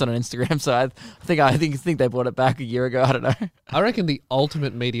 Will that- Anderson on Instagram, so I think they bought it back a year ago. I don't know. I reckon the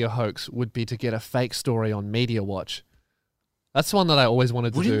ultimate media hoax would be to get a fake story on Media Watch. That's one that I always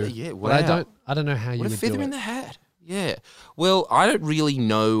wanted to Wouldn't do. it? Yeah, But I wow. don't know how you What a would feather do in it. the hat. Yeah. Well, I don't really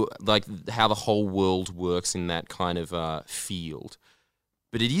know like how the whole world works in that kind of field,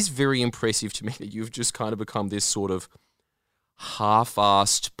 but it is very impressive to me that you've just kind of become this sort of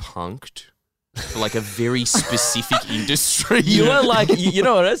half-assed punked for like a very specific industry. You are like, you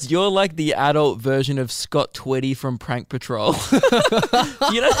know what it is? You're like the adult version of Scott Tweedy from Prank Patrol.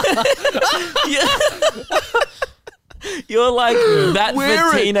 You know? You're like that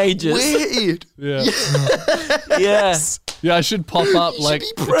for teenagers. Wear it. Yeah. Yeah. Yeah, I should pop up You like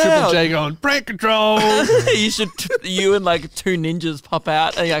should be Triple proud. J going, Prank Control. You and like two ninjas pop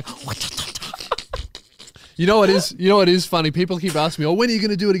out and you're like, You know what is funny? People keep asking me, "Oh, when are you going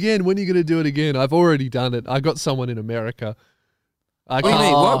to do it again? When are you going to do it again?" I've already done it. I got someone in America. I do you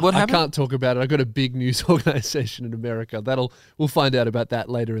mean? What I happened? can't talk about it. I got a big news organization in America. We'll find out about that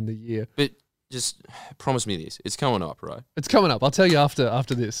later in the year. But just promise me this. It's coming up, right? It's coming up. I'll tell you after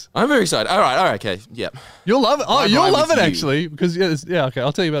this. I'm very excited. All right, okay. Yeah. You'll love it. Oh, Bye-bye you'll love with it you. actually because okay.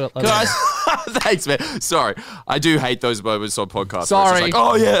 I'll tell you about it later. guys, Thanks, man. Sorry. I do hate those moments on podcasts. where it's Sorry. just like,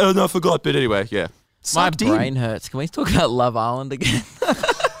 oh, yeah, oh, no, I forgot. But anyway, yeah. my Sucked in. brain hurts. Can we talk about Love Island again?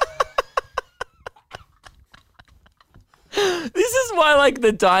 This is why, like,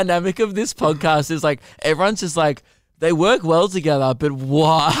 the dynamic of this podcast is like everyone's just like they work well together, but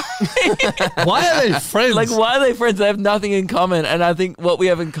why? Why are they friends? Like, why are they friends? They have nothing in common, and I think what we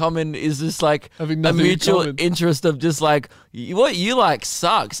have in common is just like Having a nothing in mutual common. interest of just like what you like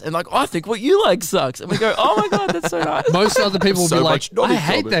sucks, and like I think what you like sucks, and we go, oh my god, that's so nice. Most other people will So be like, much not I in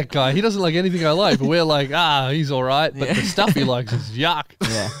hate common." that guy. He doesn't like anything I like. But we're like, he's all right. But the stuff he likes is yuck.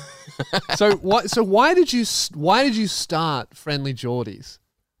 Yeah. So why did you start Friendly Geordies?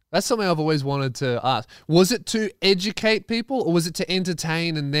 That's something I've always wanted to ask. Was it to educate people or was it to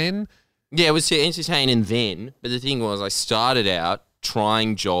entertain and then? Yeah, it was to entertain and then. But the thing was, I started out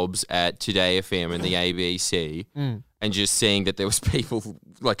trying jobs at Today FM and the ABC and just seeing that there was people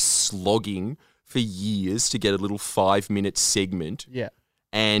like slogging for years to get a little 5-minute segment. Yeah.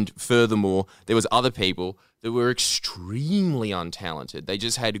 And furthermore, there was other people that were extremely untalented. They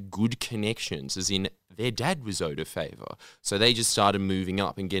just had good connections, as in their dad was owed a favour. So they just started moving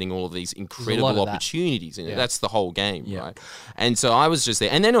up and getting all of these of incredible that. opportunities. And Yeah. that's the whole game, Yeah. right? And so I was just there.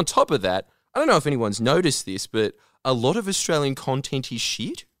 And then on top of that, I don't know if anyone's noticed this, but a lot of Australian content is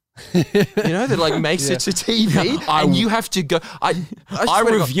shit. You know, that like makes it to TV, and you have to go. I I swear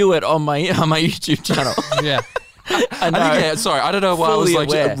to God- review it on my YouTube channel. Yeah. I know. I think, yeah, sorry, I don't know why I was Fully like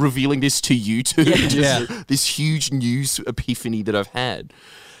aware. revealing this to you two. Just Yeah. this huge news epiphany that I've had.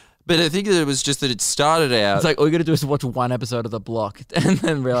 But I think that it was just that it started out. It's like all you gotta do is watch one episode of The Block and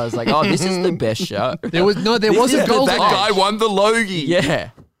then realize like, oh, this is the best show. There was a yeah, golden that guy age. won the Logie.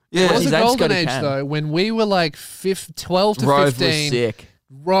 Yeah. Yeah. There was He's a actually golden got a age can. though when we were like 12 to Rove 15. was sick.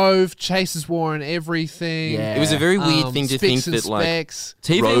 Rove, Chases War and everything. Yeah. It was a very weird thing to think Spicks and that like Specks.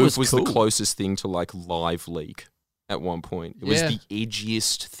 TV Rove was the cool. closest thing to like Live Leak at one point. It was Yeah. the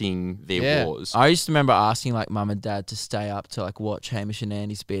edgiest thing there Yeah. was. I used to remember asking like mum and dad to stay up to like watch Hamish and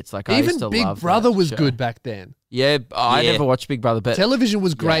Andy's bits. Like I used Even to Big love Brother that was show. good back then. Yeah, I Yeah. never watched Big Brother, but Television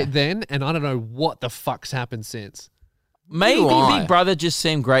was great Yeah. then, and I don't know what the fuck's happened since. maybe do I. Big Brother just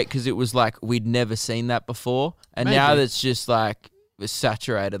seemed great because it was like we'd never seen that before, and now Maybe. that's just like it's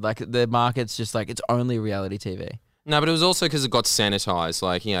saturated. Like the market's just like it's only reality TV. No, but it was also because it got sanitized.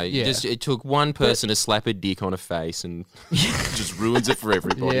 Like, you know, Yeah. it took one person to slap a dick on a face and just ruins it for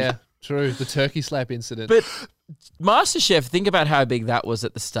everybody. Yeah, true. The turkey slap incident. But MasterChef, think about how big that was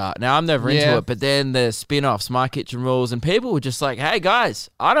at the start. Now I'm never into Yeah. it, but then the spin-offs, My Kitchen Rules, and people were just like, "Hey guys,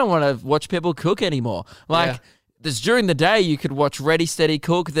 I don't want to watch people cook anymore." Like, Yeah. there's during the day you could watch Ready Steady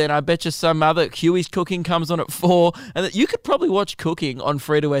Cook. Then I bet you some other Huey's Cooking comes on at 4, and that you could probably watch cooking on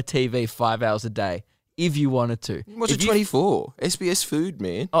free-to-air TV 5 hours a day if you wanted to. Watch If it you- 24. SBS Food,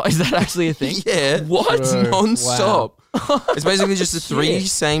 man. Oh, is that actually a thing? Yeah. What? True. Non-stop. It's basically just the Shit. 3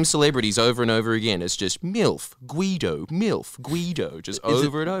 same celebrities over and over again. It's just MILF, Guido, just Is it-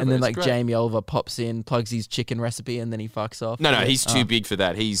 over and over. And then It's like great. Jamie Oliver pops in, plugs his chicken recipe, and then he fucks off. No, he's too big for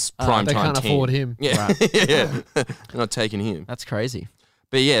that. He's prime they time can't 10. afford him. Yeah, yeah. They're not taking him. That's crazy.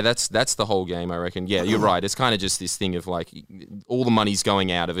 But yeah, that's the whole game, I reckon. Yeah, you're right. It's kind of just this thing of like all the money's going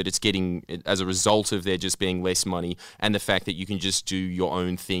out of it. It's getting, as a result of there just being less money and the fact that you can just do your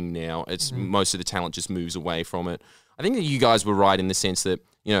own thing now. It's most of the talent just moves away from it. I think that you guys were right in the sense that,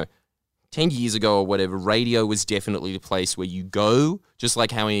 10 years ago or whatever, radio was definitely the place where you go, just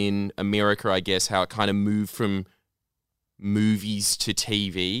like how in America, I guess, how it kind of moved from movies to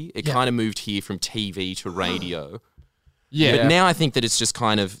TV. It kind of moved here from TV to radio. Yeah. But now I think that it's just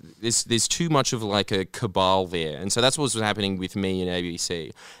kind of, there's too much of like a cabal there. And so that's what was happening with me and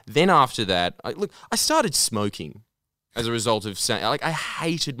ABC. Then after that, I started smoking as a result of saying, like, I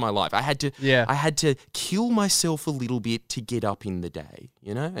hated my life. I had to kill myself a little bit to get up in the day,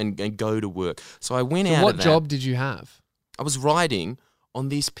 and go to work. So I went out What of that. job did you have? I was writing on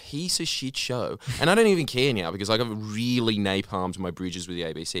this piece of shit show. And I don't even care now because I've really napalmed my bridges with the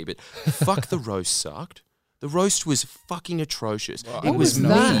ABC. But fuck, the roast sucked. The roast was fucking atrocious. Well, it was me.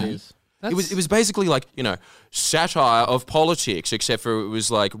 that? It was basically like, satire of politics, except for it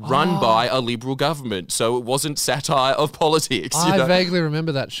was like run by a Liberal government. So it wasn't satire of politics. I vaguely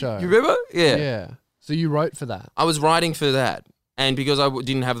remember that show. You remember? Yeah. Yeah. So you wrote for that. I was writing for that. And because I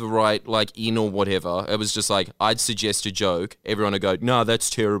didn't have the right, in or whatever, it was just like, I'd suggest a joke. Everyone would go, no, that's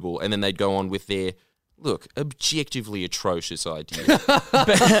terrible. And then they'd go on with their, objectively atrocious idea.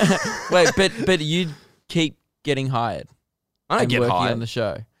 but you keep getting hired. I don't and get working hired on the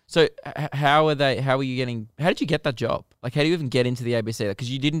show. So how did you get that job? Like, how do you even get into the ABC? Because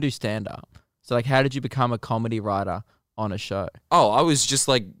you didn't do stand-up. So, how did you become a comedy writer on a show? Oh, I was just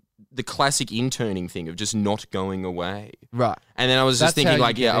like the classic interning thing of just not going away. Right. And then I was just thinking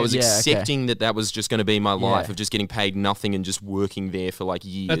I was Yeah, accepting that was just going to be my life Yeah. of just getting paid nothing and just working there for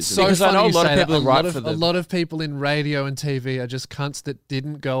years. That's And so Because I funny know a you lot of say that. people write for A them. lot of people in radio and TV are just cunts that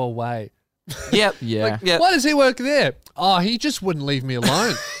didn't go away. Yep. Yeah. Yeah. Why does he work there? Oh, he just wouldn't leave me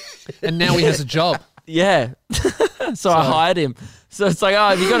alone. And now he has a job. Yeah. so I hired him. So it's like,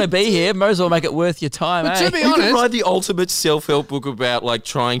 if you're going to be here, might as well make it worth your time, But eh? to be You could honest, write the ultimate self-help book about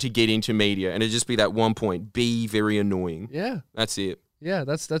trying to get into media, and it'd just be that one point: be very annoying. yeah, That's it.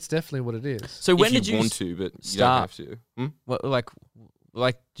 that's definitely what it is. So when if did you you want to, but you start? don't have to. Hmm?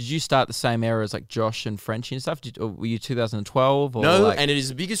 What, did you start the same era as Josh and Frenchie and stuff? Or were you 2012? Or No, and it is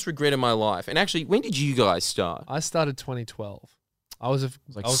the biggest regret of my life. And actually, when did you guys start? I started 2012. I was a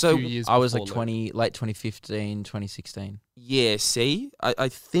so few years I was before Luke. late 2015, 2016. Yeah, see, I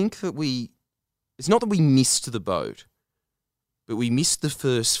think that it's not that we missed the boat, but we missed the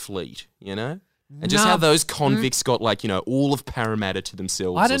first fleet, And just how those convicts got all of Parramatta to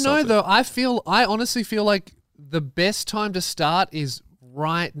themselves. I or don't know something. though. I honestly feel like the best time to start is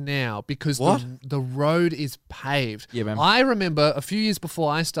right now because the road is paved. Yeah, man. I remember a few years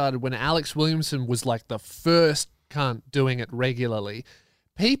before I started when Alex Williamson was the first cunt doing it regularly.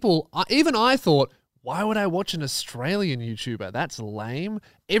 People, even I thought, why would I watch an Australian YouTuber? That's lame.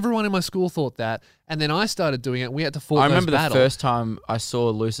 Everyone in my school thought that. And then I started doing it and we had to fight I remember those battles. the first time I saw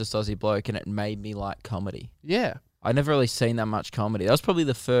Loosest Aussie Bloke and it made me like comedy. Yeah. I'd never really seen that much comedy. That was probably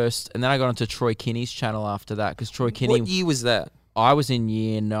the first, and then I got onto Troy Kinney's channel after that because Troy Kinney. What year was that? I was in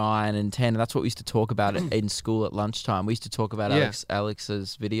year 9 and 10, and that's what we used to talk about in school at lunchtime. We used to talk about Yeah.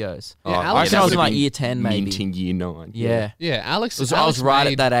 Alex's videos. Yeah, I Alex reckon I was that in would've year 10 maybe. Mint in year 9. Yeah. Yeah, Alex. I was Alex right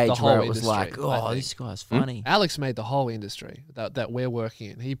made at that the age where whole it was industry, I think. this guy's funny. Alex made the whole industry that we're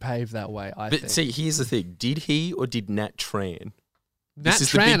working in. He paved that way, I think. But see, here's the thing: did he or did Nat Tran? Nat this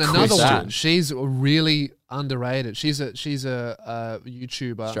is the Tran, big another question. one. She's really underrated. She's a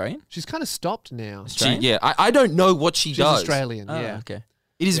YouTuber. Australian? She's kind of stopped now. Australian? Yeah, I don't know what she She's does. Australian. Oh, Yeah. okay.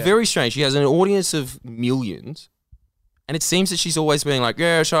 It is Yeah. very strange. She has an audience of millions, and it seems that she's always being like,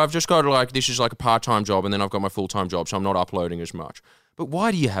 "Yeah, so I've just got this is like a part-time job, and then I've got my full-time job, so I'm not uploading as much." But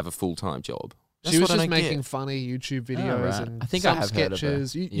why do you have a full-time job? That's She was what I just don't get. making funny YouTube videos right. and I think some I have heard of her.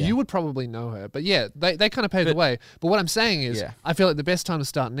 sketches. Yeah. You would probably know her, but yeah, they kind of paved the way. But what I'm saying is, Yeah. I feel like the best time to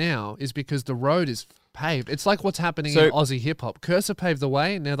start now is because the road is paved. It's like what's happening So- in Aussie hip hop. Cursor paved the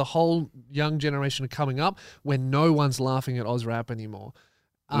way. Now the whole young generation are coming up when no one's laughing at Oz rap anymore.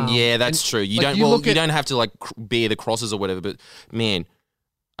 Yeah, that's and, true. You like, don't. you Well, look you at- don't have to bear the crosses or whatever. But man,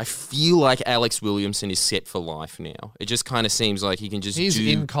 I feel like Alex Williamson is set for life now. It just kind of seems like he can just He's do.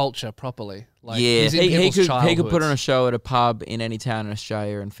 in culture properly. Like, Yeah. he's in He people's could put on childhoods. a show at a pub in any town in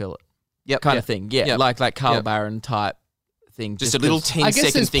Australia and fill it. Yep, Kind yep, of thing. Yeah, yep, like Carl yep. Barron type thing. Just a little 'cause-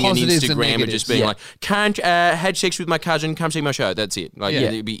 10-second there's thing on positives and Instagram and negatives. just being Yeah. like, "Can't had sex with my cousin, come see my show." That's it. Like Yeah.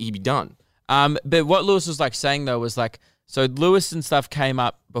 he'd be done. But what Lewis was saying though was so Lewis and stuff came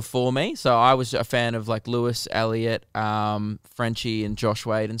up before me. So I was a fan of Lewis, Elliot, Frenchie and Josh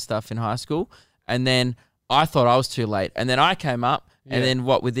Wade and stuff in high school. And then I thought I was too late. And then I came up And then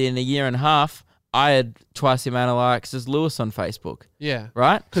within a year and a half, I had twice the amount of likes as Lewis on Facebook. Yeah.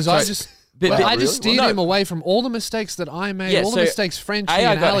 Right? Because I just steered him away from all the mistakes that I made, all the mistakes Frenchie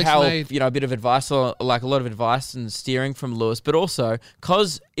and Alex made. You know, a bit of advice, or like a lot of advice and steering from Lewis, but also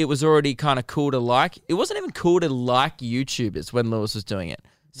because it was already kind of cool to like. It wasn't even cool to like YouTubers when Lewis was doing it.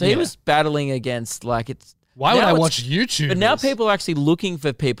 So he was battling against Why would I watch YouTube? But now people are actually looking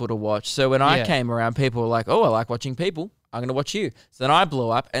for people to watch. So when I came around, people were like, "Oh, I like watching people. I'm going to watch you." So then I blew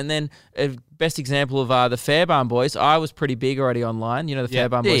up. And then a best example of the Fairbairn boys, I was pretty big already online. You know, the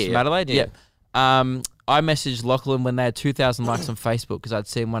Fairbairn boys from Adelaide? Yeah. I messaged Lachlan when they had 2,000 likes on Facebook because I'd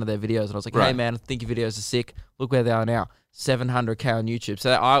seen one of their videos. And I was like, hey, man, I think your videos are sick. Look where they are now. 700K on YouTube.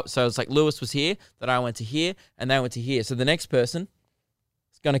 So it's like Lewis was here, then I went to here, and they went to here. So the next person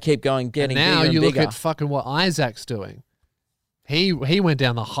is going to keep going, getting bigger and bigger. Now you look at fucking what Isaac's doing. He went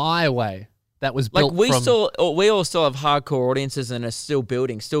down the highway. That was built we all still have hardcore audiences and are still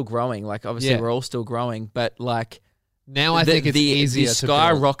building, still growing. Like obviously we're all still growing, but like now I think it's easier to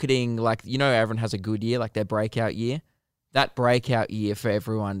skyrocketing. Like everyone has a good year, like their breakout year. That breakout year for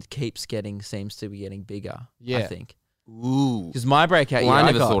everyone seems to be getting bigger. Yeah, I think. Ooh, because my breakout year, I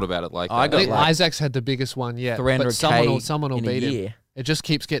never thought about it like that. I think Isaac's had the biggest one yet, but someone will beat him. It just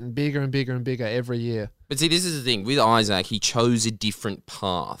keeps getting bigger and bigger and bigger every year. But see, this is the thing with Isaac. He chose a different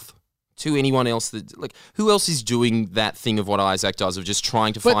path to anyone else who else is doing that thing of what Isaac does of just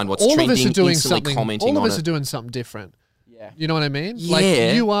trying to find what's trending, instantly commenting on it. All of us are doing something different. Yeah. You know what I mean? Yeah.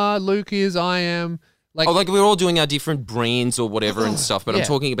 Like you are, Luke is, I am. Like we're all doing our different brands or whatever and stuff, but I'm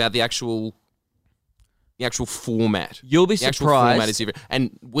talking about the actual format. You'll be surprised. The actual format is different.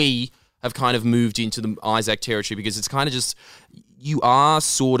 And we have kind of moved into the Isaac territory because it's kind of just you are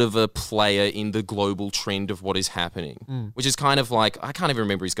sort of a player in the global trend of what is happening, which is kind of like, I can't even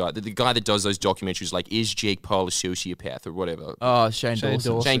remember his guy, the guy that does those documentaries like, is Jake Paul a sociopath or whatever? Oh, Shane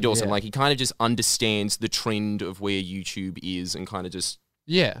Dawson. Shane Dawson. Like he kind of just understands the trend of where YouTube is and kind of just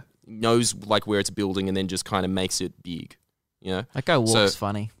knows like where it's building and then just kind of makes it big. You know? That guy walks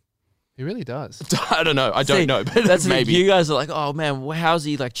funny. He really does. I don't know. I don't know. But that's maybe. You guys are like, oh man, how's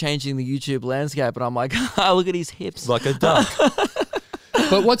he like changing the YouTube landscape? And I'm like, look at his hips. Like a duck.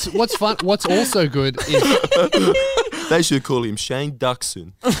 But what's fun? What's also good is they should call him Shane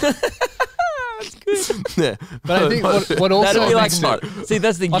Duxon. Yeah. But I think what also like smart. See,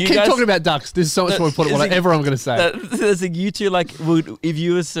 that's the thing. I keep talking about ducks. This is so much more important. Whatever I'm going to say. There's a you two like if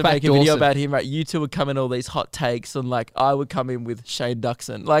you was to make a video about him, right? You two would come in all these hot takes, and like I would come in with Shane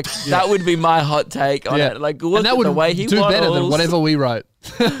Duxon. Like that would be my hot take on it. Like and that would the way he do better than whatever we wrote.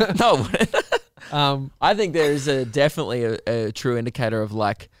 No. I think there is definitely a true indicator of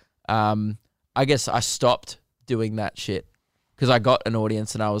like, I guess I stopped doing that shit because I got an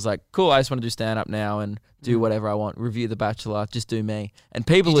audience and I was like, cool, I just want to do stand up now and do whatever I want, review The Bachelor, just do me. And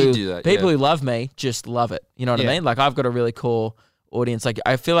people who love me just love it. You know what I mean? Like I've got a really core audience. Like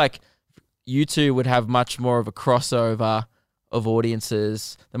I feel like you two would have much more of a crossover of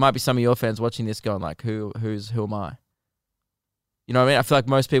audiences. There might be some of your fans watching this going like, who am I? You know what I mean? I feel like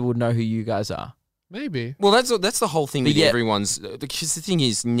most people would know who you guys are. Maybe. Well, that's the whole thing with everyone's. Because the thing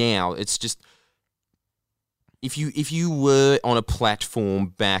is now it's just if you were on a platform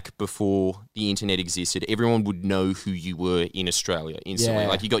back before the internet existed, everyone would know who you were in Australia instantly.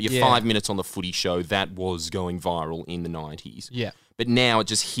 Like you got your 5 minutes on the Footy Show that was going viral in the 90s. Yeah. But now it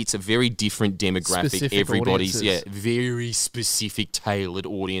just hits a very different demographic. Specific Everybody's audiences. very specific, tailored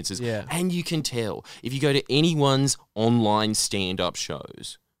audiences. Yeah. And you can tell if you go to anyone's online stand-up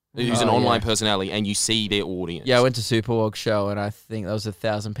shows. Who's an online personality, and you see their audience. Yeah, I went to Superwalk show, and I think there was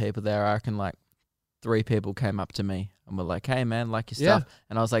 1,000 people there. I reckon like 3 people came up to me and were like, "Hey, man, like your stuff."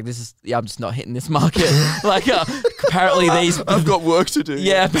 And I was like, I'm just not hitting this market." Like, apparently I've got work to do.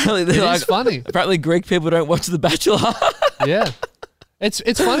 Yeah, apparently they're like, funny. Apparently Greek people don't watch The Bachelor. Yeah. It's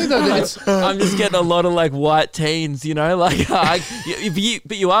funny though that I'm just getting a lot of like white teens, you know, like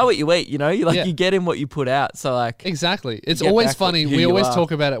but you are what you eat, you know, you get in what you put out. So like exactly, it's always funny. We always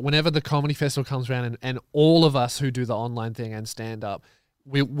talk about it whenever the comedy festival comes around, and all of us who do the online thing and stand up,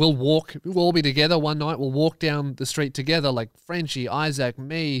 we'll all be together one night. We'll walk down the street together, like Frenchie, Isaac,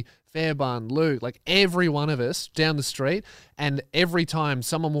 me, Fairbairn, Luke, like every one of us down the street. And every time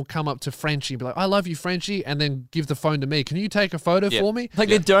someone will come up to Frenchie and be like, "I love you, Frenchie," and then give the phone to me. "Can you take a photo for me?" Like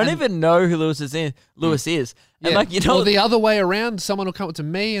they don't even know who Lewis is. And like, you know, or the other way around, someone will come up to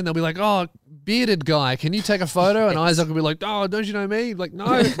me and they'll be like, "Oh, bearded guy, can you take a photo?" And Isaac will be like, "Oh, don't you know me?" Like,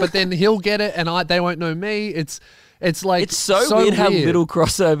 no, but then he'll get it and they won't know me. It's like it's so weird how little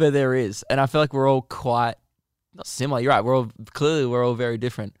crossover there is, and I feel like we're all quite not similar. You're right. We're all very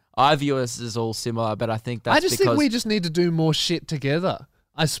different. I view us as all similar, but I think that's I just think we just need to do more shit together.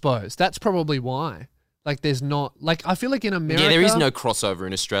 I suppose that's probably why. Like, there's not like I feel like in America, Yeah, there is no crossover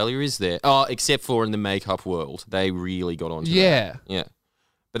in Australia, is there? Oh, except for in the makeup world, they really got onto Yeah. that. Yeah,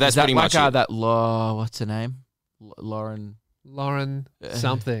 but that's Is that pretty like much it. that what's her name? Lauren.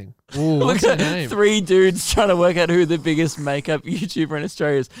 something. Ooh, what's her name? 3 dudes trying to work out who the biggest makeup YouTuber in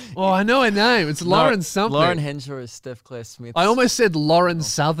Australia is. Oh, I know her name. It's Lauren something. Lauren Henshaw is Steph Claire Smith. I almost said Lauren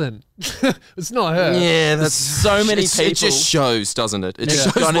Southern. It's not her. Yeah, that's so many people. It just shows, doesn't it? It It's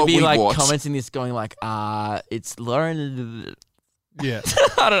shows going to what be we like watch. commenting this, going like, it's Lauren. Yeah.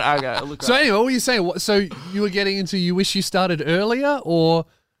 I don't know. Okay, I'll look So up. anyway, what were you saying? So you were getting into you wish you started earlier, or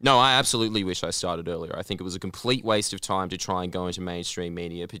No, I absolutely wish I started earlier. I think it was a complete waste of time to try and go into mainstream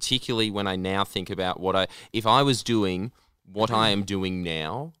media, particularly when I now think about if I was doing what I am doing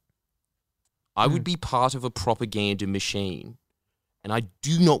now, I would be part of a propaganda machine. And I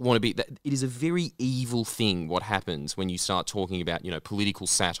do not want to be that. It is a very evil thing what happens when you start talking about, political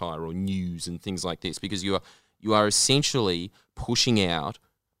satire or news and things like this, because you are essentially pushing out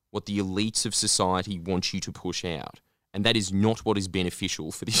what the elites of society want you to push out. And that is not what is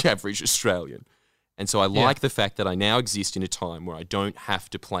beneficial for the average Australian. And so I like the fact that I now exist in a time where I don't have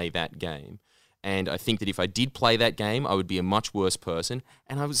to play that game. And I think that if I did play that game, I would be a much worse person.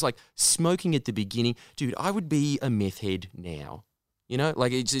 And I was like smoking at the beginning. Dude, I would be a meth head now.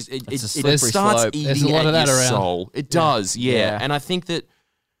 Like it just it slippery starts slope. eating There's a lot at of that your around. soul. It does, yeah. Yeah. And I think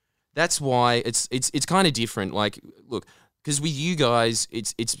that's why it's kind of different. Like, look, because with you guys,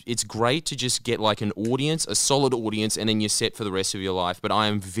 it's great to just get like an audience, a solid audience, and then you're set for the rest of your life. But I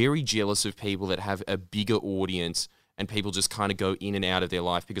am very jealous of people that have a bigger audience and people just kind of go in and out of their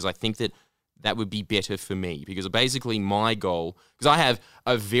life, because I think that would be better for me. Because basically my goal, because I have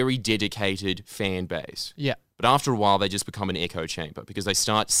a very dedicated fan base. yeah, But after a while, they just become an echo chamber because they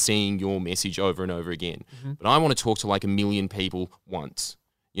start seeing your message over and over again. But I want to talk to like 1 million people once,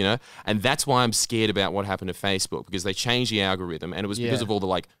 And that's why I'm scared about what happened to Facebook, because they changed the algorithm, and it was because Yeah. of all the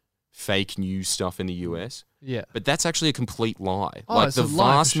like fake news stuff in the US. yeah. But that's actually a complete lie. Oh, Like it's the a lie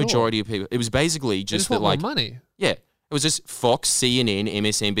for vast sure. majority of people, it was basically They just want that like, more money. yeah, it was just Fox, CNN,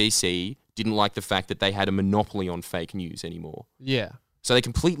 MSNBC didn't like the fact that they had a monopoly on fake news anymore. Yeah, So they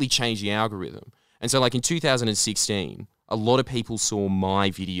completely changed the algorithm. And so like in 2016, a lot of people saw my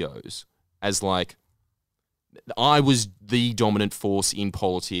videos as like, I was the dominant force in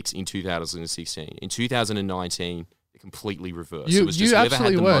politics in 2016. In 2019, it completely reversed. It you was just whoever had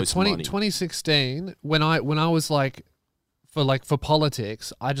absolutely the were. most money. 2016 when I was like for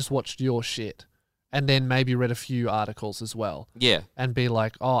politics, I just watched your shit, and then maybe read a few articles as well. Yeah. And be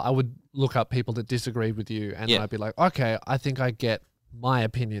like, oh, I would look up people that disagreed with you, and Yeah. I'd be like, okay, I think I get my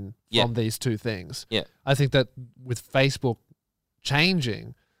opinion Yeah. from these two things. Yeah. I think that with Facebook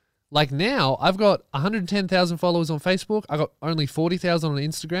changing, like now I've got 110,000 followers on Facebook. I got only 40,000 on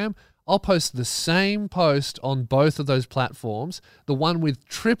Instagram. I'll post the same post on both of those platforms. The one with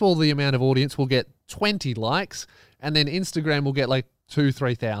triple the amount of audience will get 20 likes, and then Instagram will get like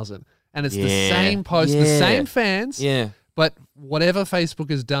 2,000-3,000. And it's the Yeah. same post, the Yeah. same fans. Yeah. But whatever Facebook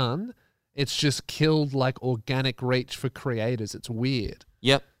has done, it's just killed like organic reach for creators. It's weird.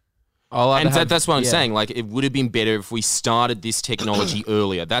 Yep. I'll either And have- that's what I'm yeah. saying. Like, it would have been better if we started this technology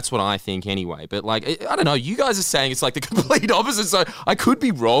earlier. That's what I think anyway. But, like, I don't know. You guys are saying it's like the complete opposite. So I could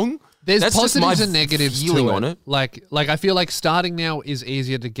be wrong. There's That's just positives my and negatives feeling to on it. Like I feel like starting now is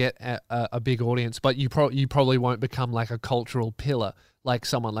easier to get a big audience, but you probably won't become like a cultural pillar like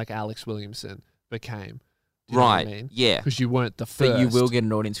someone like Alex Williamson became. Do you know what I Right. mean? Yeah. Because you weren't the first. But you will get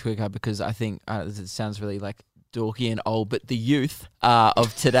an audience quicker, because I think it sounds really like dorky and old, but the youth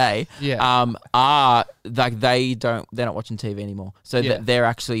of today Yeah. are like they're not watching TV anymore, so Yeah. they're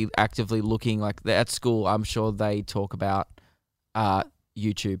actually actively looking. Like they're at school, I'm sure they talk about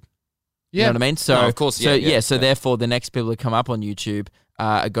YouTube. You Yeah. know what I mean? So No, of course, yeah. So therefore, the next people that come up on YouTube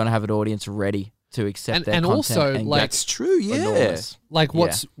are going to have an audience ready to accept And- their and content. also, and like- That's true. Yeah. enormous. Like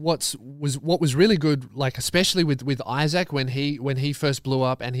what was really good, like especially with Isaac when he first blew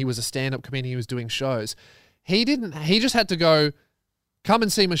up and he was a stand-up comedian, he was doing shows. He just had to go, come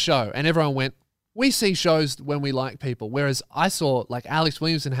and see my show, and everyone went, we see shows when we like people. Whereas I saw like Alex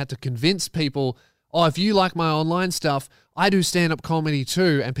Williamson had to convince people, oh, if you like my online stuff, I do stand-up comedy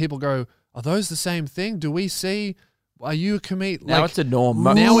too, and people go, are those the same thing? Do we see? Are you a comedian? Now it's a norm.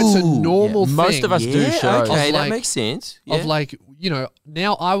 Mo- Now it's a Ooh. normal thing. Most of us do Yeah, shows. okay, Of that like- makes sense. Yeah. Of like,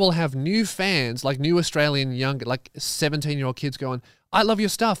 now I will have new fans, like new Australian younger, like 17-year-old kids going, I love your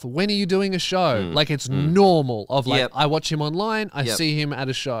stuff. When are you doing a show? Like it's normal of like, Yep. I watch him online, I Yep. see him at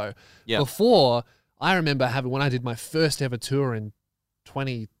a show. Yep. Before, I remember when I did my first ever tour in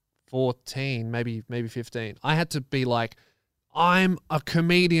 14, maybe 15. I had to be like, I'm a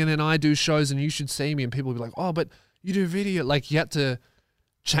comedian and I do shows and you should see me. And people would be like, oh, but you do video. Like, you had to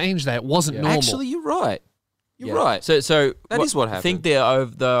change that. It wasn't normal. Actually, you're right. You're Yeah. right. So that is what happened. I think the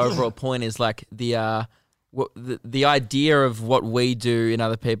overall point is like the idea of what we do in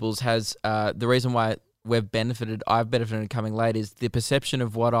other people's has the reason why I've benefited coming late is the perception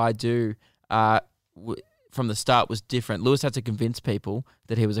of what I do from the start was different. Lewis had to convince people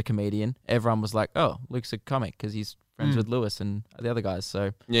that he was a comedian. Everyone was like, oh, Luke's a comic because he's friends with Lewis and the other guys.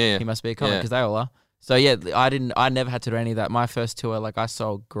 So Yeah. he must be a comic because they all are. So yeah, I never had to do any of that. My first tour, like I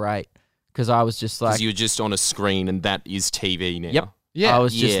sold great because I was just like, Because you're just on a screen and that is TV now. Yep. Yeah. I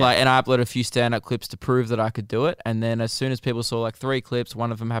was just Yeah. like, and I uploaded a few stand-up clips to prove that I could do it. And then as soon as people saw like 3 clips,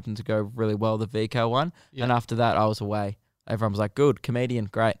 one of them happened to go really well, the VCO one. Yeah. And after that, I was away. Everyone was like, good, comedian,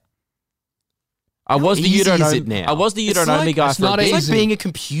 great. I How was the easy you don't is know. it now? I was the you It's don't know like- me guy it's for a not bit. It's easy. like being a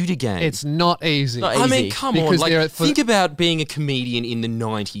computer game. It's not easy. Not I easy. mean, come on. Because Like, they're- think about being a comedian in the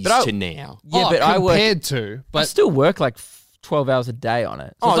 90s But I- to now. Yeah, but I work. compared to, I but still work like 12 hours a day on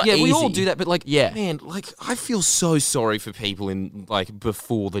it. So it's Oh not yeah, we all easy. do that, but like, Yeah. man, like I feel so sorry for people in like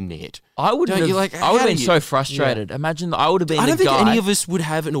before the net. I would Don't have. you, like, I would how have been do you- so frustrated. Imagine I would have been I the don't think guy. any of us would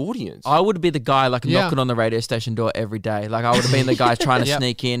have an audience. I would be the guy like Yeah. knocking on the radio station door every day. Like I would have been the guy trying to Yep.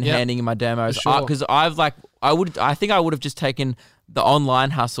 sneak in, Yep. handing in my demos. For sure. Because I think I would have just taken the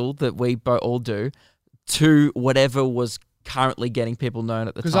online hustle that we all do to whatever was currently getting people known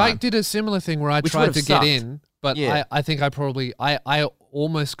at the because time. I did a similar thing where I Which tried would've to get sucked. in, but Yeah. I think I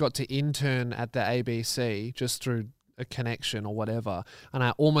almost got to intern at the ABC just through a connection or whatever, and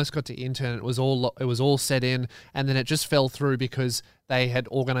I almost got to intern. It was all set in, and then it just fell through because they had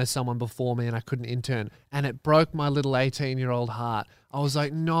organized someone before me and I couldn't intern, and it broke my little 18-year-old heart. I was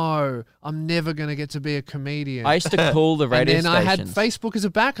like, no, I'm never gonna get to be a comedian. I used to call the radio and then I had stations. Facebook as a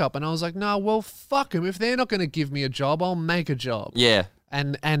backup, and I was like, no, well, fuck them. If they're not going to give me a job, I'll make a job. yeah,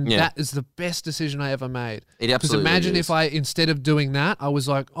 And Yeah. that is the best decision I ever made. it Because absolutely imagine is. if I, instead of doing that, I was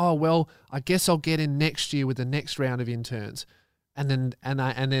like, oh, well, I guess I'll get in next year with the next round of interns. And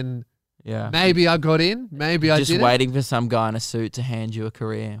then yeah. maybe I got in, maybe I Just didn't. waiting for some guy in a suit to hand you a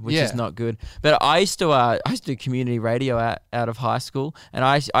career, which is Yeah. not good. But I used to do community radio out of high school, and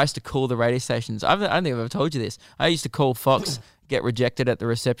I used to call the radio stations. I don't think I've ever told you this. I used to call Fox, get rejected at the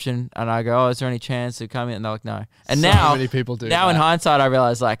reception, and I go, "Oh, is there any chance to come in?" And they're like, "No." And So now, many people do now in that. hindsight, I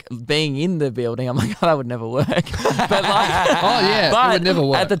realize like being in the building, I'm like, "Oh, that would never work." But like, Oh, yeah, it but would never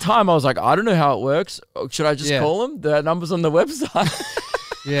work. At the time, I was like, "I don't know how it works. Should I just Yeah. call them? The number's on the website."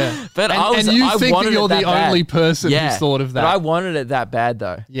 Yeah. But and, I was, and you I think that wanted you're it the bad. only person who's thought of that. But I wanted it that bad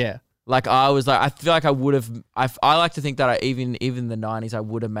though. yeah. Like I was like, I feel like I would have. I like to think that I even the 90s I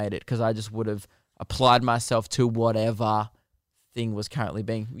would have made it because I just would have applied myself to whatever thing was currently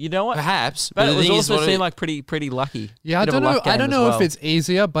being. You know what? Perhaps, But the it was thing is, also what seemed like pretty lucky. Yeah, I Bit of a don't know. luck I game don't as know well. if it's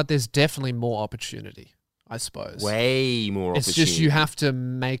easier, but there's definitely more opportunity, I suppose. way more. It's just you have to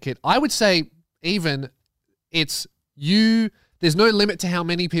make it. I would say even it's you. There's no limit to how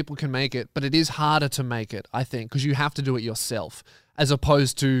many people can make it, but it is harder to make it, I think, because you have to do it yourself as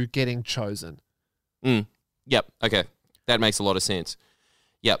opposed to getting chosen. Yep. Okay, that makes a lot of sense.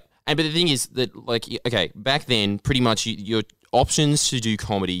 Yep. And but the thing is that like okay, back then, pretty much your options to do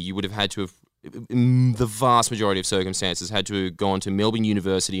comedy, you would have had to have, in the vast majority of circumstances, had to have gone to Melbourne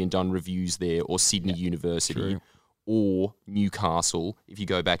University and done reviews there, or Sydney University, or Newcastle, if you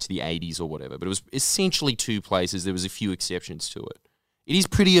go back to the 80s or whatever. But it was essentially 2 places. There was a few exceptions to it. It is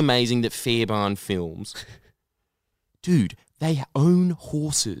pretty amazing that Fairbairn Films, dude, they own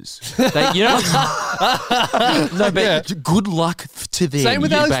horses. You know, No, but good luck to them. Same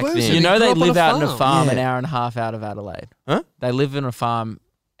with Alex back Wilson. then. you know grew they up on a live out in a farm. farm an Yeah. hour and a half out of Adelaide. Huh? They live in a farm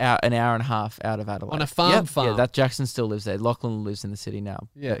out an hour and a half out of Adelaide. On a farm. Yeah, that Jackson still lives there. Lachlan lives in the city now.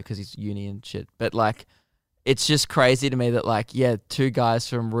 Yeah. because he's uni and shit. But like, it's just crazy to me that like, yeah, 2 guys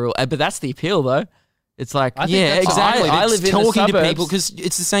from rural. But that's the appeal though. It's like, I think Yeah, that's- exactly. I It's live in the talking to suburbs. people because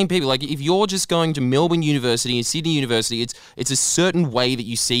it's the same people. Like if you're just going to Melbourne University and Sydney University, it's a certain way that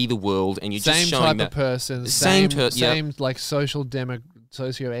you see the world, and you're same just showing type that. of person, Same same, ter- like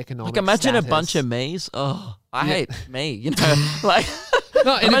socioeconomic. Like imagine a status. bunch of me's. Oh, I Yeah. hate me. You know, like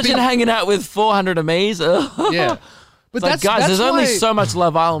No, and it'd imagine be- hanging out with 400 of me's. Ugh. Yeah, but It's like, that's guys, that's there's only why- so much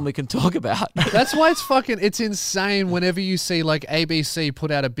Love Island we can talk about. That's why it's insane whenever you see like ABC put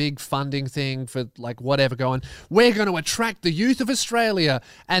out a big funding thing for like whatever going, we're going to attract the youth of Australia.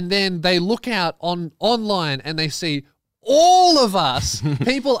 And then they look out online and they see all of us,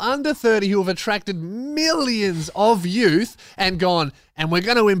 people under 30 who have attracted millions of youth and gone, and we're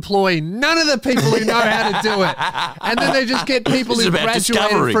going to employ none of the people who know how to do it. And then they just get people This is who about graduated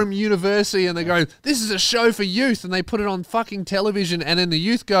discovery. from university and they go, this is a show for youth. And they put it on fucking television and then the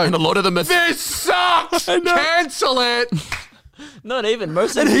youth go, And a lot of them are... this sucks! Cancel it! Not even.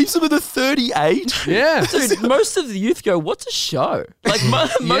 Most of And the, heaps of them are 38. Yeah. dude, most of the youth go, what's a show? Like,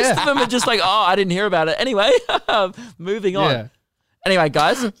 most Yeah. of them are just like, oh, I didn't hear about it. Anyway, moving on. Yeah. Anyway,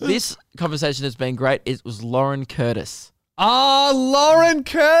 guys, this conversation has been great. It was Lauren Curtis. Oh, Lauren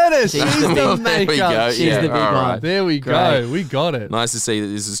Curtis. She's She's the the big- There we makeup. go. She's yeah, the big all one. right. There we Great. go. We got it. Nice to see that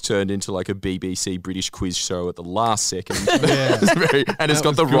this has turned into like a BBC British quiz show at the last second. Yeah. It's very, and it's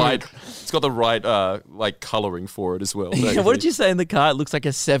got the was good. right, it's got the right like colouring for it as well. Yeah, what did you say in the car? It looks like a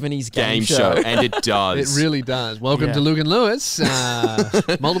 70s Game show, and it It does. really does. Welcome Yeah. to Luke and Lewis.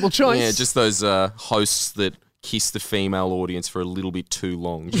 Multiple choice. Yeah, just those hosts that kiss the female audience for a little bit too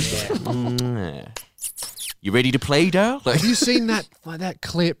long. Just you ready to play, Dale? Like, Have you seen that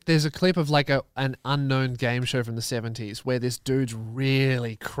clip? There's a clip of like an unknown game show from the 70s where this dude's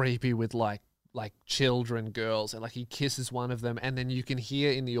really creepy with like children, girls, and like he kisses one of them, and then you can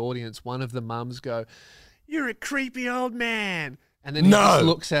hear in the audience one of the mums go, "You're a creepy old man," and then he just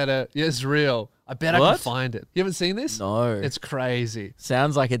looks at her. Yeah, it's real. I bet I What? can find it. You haven't seen this? No. It's crazy.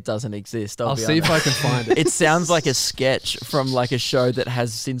 Sounds like it doesn't exist. I'll be see if honest. I can find it. It sounds like a sketch from like a show that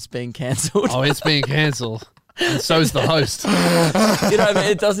has since been cancelled. Oh, it's being cancelled. And so's the host. You know what I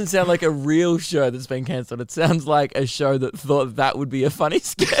mean? It doesn't sound like a real show that's been cancelled. It sounds like a show that thought that would be a funny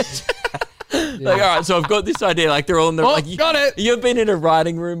sketch. Like, all right, so I've got this idea. Like, they're all in the... Oh, like, got it. You've been in a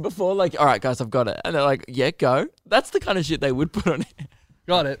writing room before. Like, all right, guys, I've got it. And they're like, yeah, go. That's the kind of shit they would put on it.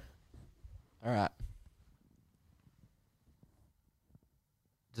 Got it. All right.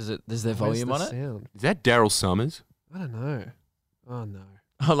 Does there Where's volume the on it? sound? is that Daryl Summers? I don't know. Oh, no.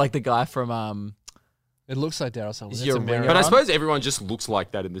 Oh, like the guy from... It looks like Daryl Summers. Is It's your a ringer mirror. But I on? suppose everyone just looks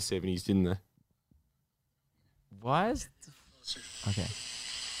like that in the 70s, didn't they? Why is... Okay.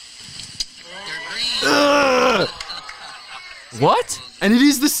 What? And it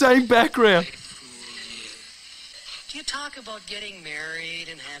is the same background. Do you talk about getting married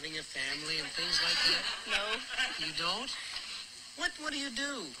and having a family and things like that? No. You don't? What do you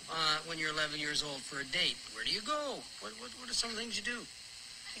do when you're 11 years old for a date? Where do you go? What are some things you do?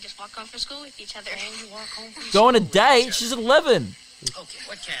 We just walk home from school with each other. Oh, you walk home from Go on a school with date? each She's other. 11. Okay,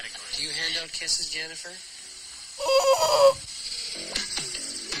 what category? Do you hand out kisses, Jennifer?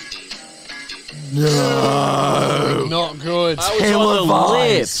 Not good. I was on the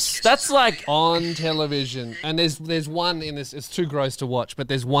lips. That's like... On television. And there's one in this, it's too gross to watch, but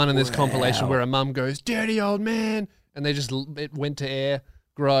there's one in this compilation where a mum goes, dirty old man. And they just, it went to air.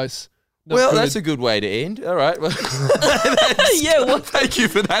 Gross. Not Well, good. that's a good way to end. All right. Well, Yeah, what? thank you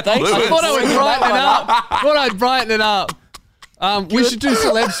for that, Thanks. Lewis. I thought I would Bring brighten it that up. Thought I'd brighten it up. We should do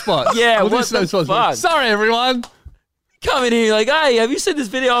celeb spots. Yeah, we'll do what the celeb spots. fuck? Sorry, everyone. Come in here like, hey, have you seen this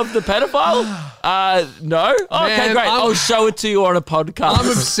video of the pedophile? No? Oh, okay, Man, great. I'll show it to you on a podcast. I'm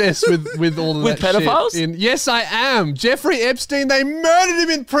obsessed with all of With that pedophiles? shit. Yes, I am. Jeffrey Epstein, they murdered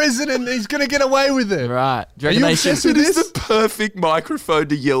him in prison and he's going to get away with it. Right. Do Are reckon you they should- obsessed with It is this? the perfect microphone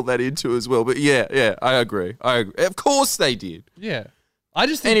to yell that into as well. But yeah, I agree. Of course they did. Yeah. I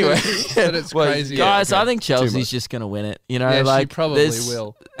just think Anyway. that it's Well, crazy. Guys, okay. I think much. Chelsea's just going to win it. You know, Yeah, like, she probably this-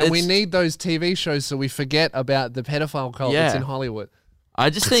 will. And we it's- need those TV shows so we forget about the pedophile cult that's Yeah. in Hollywood. I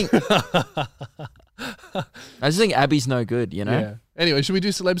just think Abby's no good, you know? Yeah. Anyway, should we do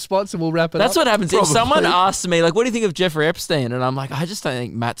celeb spots and we'll wrap it That's up? what happens. If someone Probably. asks me, like, what do you think of Jeffrey Epstein? And I'm like, I just don't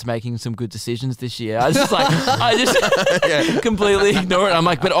think Matt's making some good decisions this year. I just completely ignore it. I'm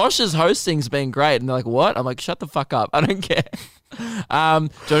like, but Osher's hosting's been great. And they're like, what? I'm like, shut the fuck up. I don't care. Do you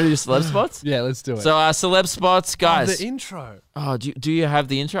want to do celeb spots? Yeah, let's do it. So, celeb spots, guys. the intro. Oh, do you have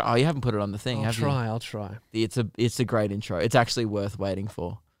the intro? Oh, you haven't put it on the thing, have I'll try. you? It's a great intro. It's actually worth waiting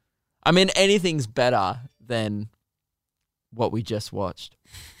for. I mean, anything's better than what we just watched.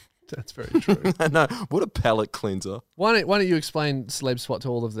 That's very true. I know. What a palate cleanser. Why don't you explain celeb spot to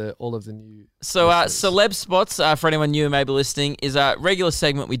all of the new So, listeners? celeb spots, for anyone new who may be listening, is a regular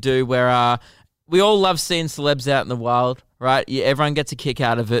segment we do where we all love seeing celebs out in the wild, right? Yeah, everyone gets a kick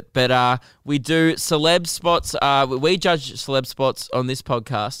out of it. But we do celeb spots. We judge celeb spots on this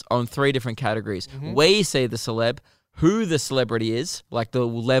podcast on 3 different categories. We see the celeb, who the celebrity is, like the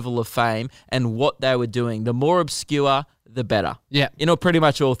level of fame, and what they were doing. The more obscure, the better. Yeah. In pretty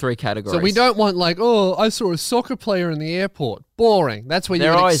much all 3 categories. So we don't want like, oh, I saw a soccer player in the airport. Boring. That's where you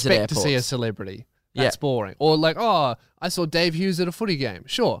They're would always at expect to see a airports. celebrity. Yeah. That's boring. Or like, oh, I saw Dave Hughes at a footy game.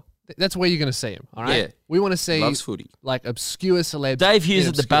 Sure. That's where you're going to see him. All right. Yeah. We want to see Loves footy. like obscure celebs. Dave Hughes in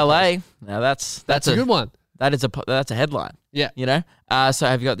at the obscure ballet. places. Now that's That's a good one. That's a headline. Yeah. You know. So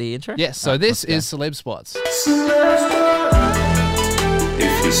have you got the intro? Yes. So this is celeb spots.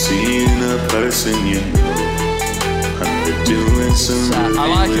 If you're seeing a person you know, and they're doing some I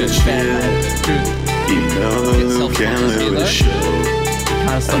like it. It's fan made. Good. email the Get Luke and self-conscious here, Lewis though. show.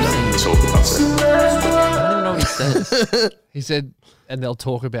 Can't stop singing. Talk about it. I don't even know what he says. He said, and they'll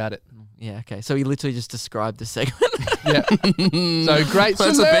talk about it. Yeah. Okay. So he literally just described the segment. Yeah. So great.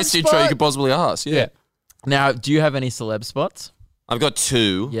 That's the celeb best intro you spot. could possibly ask. Yeah. Now, do you have any celeb spots? I've got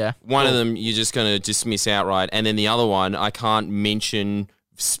two. Yeah. One of them you're just going to dismiss outright. And then the other one, I can't mention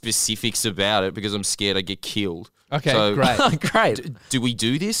specifics about it because I'm scared I get killed. Okay. So- Great. Great. Do we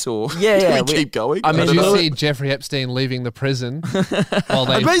do this or Yeah, do we keep going? I mean, Did you Lewis- see Jeffrey Epstein leaving the prison while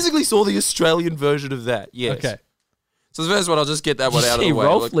I they? basically saw the Australian version of that. Yes. Okay. So the first one, I'll just get that one out of the See way.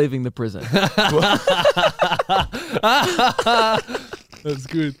 Rolf Look, leaving the prison. That's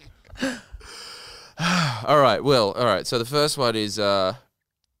good. all right. So the first one is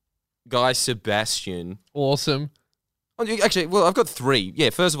Guy Sebastian. Awesome. Actually, well, I've got three.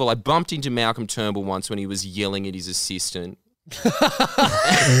 Yeah, first of all, I bumped into Malcolm Turnbull once when he was yelling at his assistant.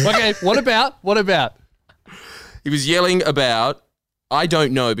 Okay. What about? He was yelling about, I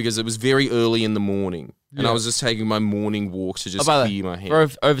don't know, because it was very early in the morning. And I was just taking my morning walk to just By the clear my way, head.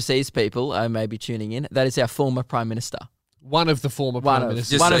 for overseas people may be tuning in, that is our former Prime Minister. One of the former One prime of-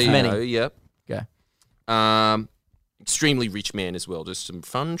 ministers. Just one so of you many. know, yep. Okay. Extremely rich man as well. Just some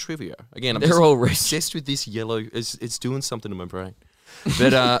fun trivia. Again, I'm They're just all rich. obsessed with this yellow. It's doing something to my brain.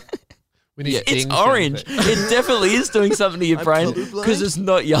 But We need It's ding sound orange. effects. It definitely is doing something to your I'm brain colorblind. because it's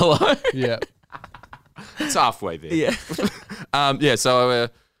not yellow. Yeah. it's halfway there. Yeah. So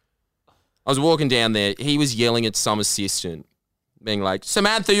I was walking down there. He was yelling at some assistant, being like,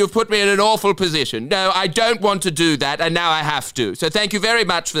 Samantha, you've put me in an awful position. No, I don't want to do that, and now I have to. So thank you very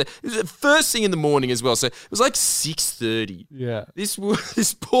much for that. It was the first thing in the morning as well. So it was like 6:30. Yeah. This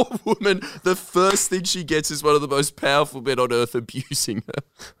poor woman, the first thing she gets is one of the most powerful men on earth abusing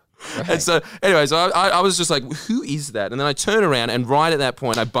her. And so, anyway, so I was just like, who is that? And then I turn around, and right at that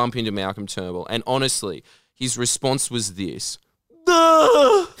point, I bump into Malcolm Turnbull. And honestly, his response was this.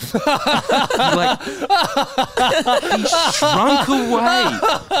 Like, he shrunk away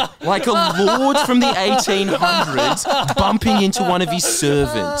like a lord from the 1800s bumping into one of his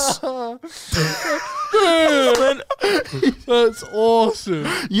servants. That's awesome.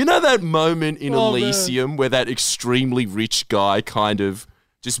 You know that moment in Oh, man. Elysium where that extremely rich guy kind of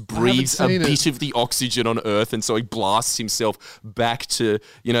just breathes a seen it. bit of the oxygen on Earth, and so he blasts himself back to,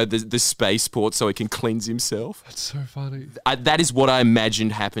 the spaceport so he can cleanse himself? That's so funny. That is what I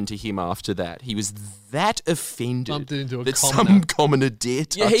imagined happened to him after that. He was that offended Bumped into a that commoner. some commoner dare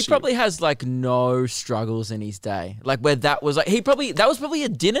touch Yeah, he him. probably has like no struggles in his day. Like where that was like that was probably a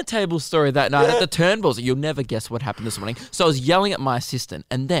dinner table story that night at the Turnbulls. You'll never guess what happened this morning. So I was yelling at my assistant,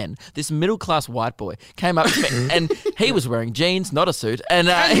 and then this middle class white boy came up to me, and he was wearing jeans, not a suit, and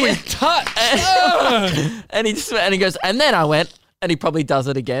he Touch. and he goes, and then I went, and he probably does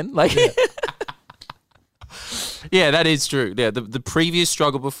it again, like. Yeah, that is true. Yeah, the previous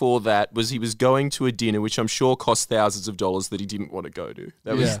struggle before that was he was going to a dinner which I'm sure cost thousands of dollars that he didn't want to go to.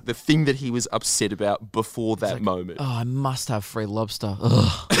 That was Yeah. the thing that he was upset about before that moment. Oh, I must have free lobster.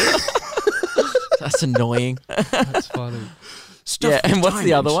 Ugh. That's annoying. That's funny. Stuff Yeah, with and what's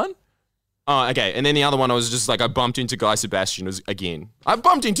the other diamonds. one? Oh, okay. And then the other one, I was just like, I bumped into Guy Sebastian again. I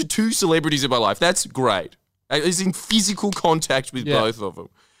bumped into two celebrities in my life. That's great. I was in physical contact with Yeah. both of them.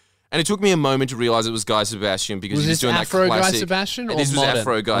 And it took me a moment to realize it was Guy Sebastian because Was he was this doing Afro that Guy classic. Sebastian or This was modern?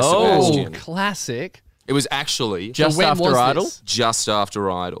 Afro Guy Oh. Sebastian. Classic. It was actually Just when after was Idol? this? just after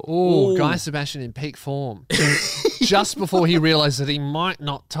Idol. Oh, Guy Sebastian in peak form. Just before he realized that he might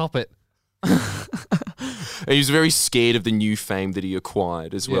not top it. And he was very scared of the new fame that he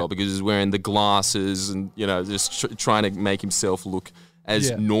acquired as well because he was wearing the glasses and, just trying to make himself look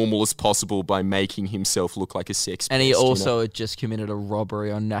as Yeah. normal as possible by making himself look like a sex And he pest, also had just committed a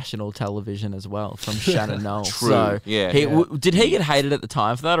robbery on national television as well from Shannon Knoll. True. So Yeah. did he get hated at the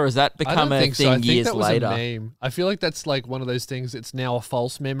time for that, or has that I become don't a think so. I thing think years that was later? a meme. I feel like that's like one of those things. It's now a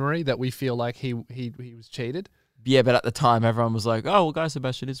false memory that we feel like he was cheated. Yeah, but at the time, everyone was like, "Oh, well, Guy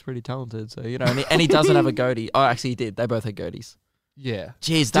Sebastian is pretty talented." So and he doesn't have a goatee. Oh, actually, he did. They both had goatees. Yeah.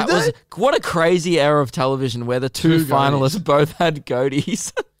 Jeez, that was what a crazy era of television where the two Two finalists goatees. both had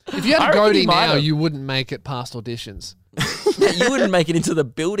goatees. If you had I a reckon goatee he might now, have. you wouldn't make it past auditions. You wouldn't make it into the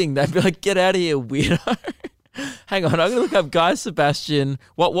building. They'd be like, "Get out of here, weirdo." Hang on, I'm gonna look up Guy Sebastian.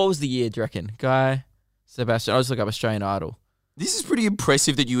 What was the year? Do you reckon? Guy Sebastian. I'll just look up Australian Idol. This is pretty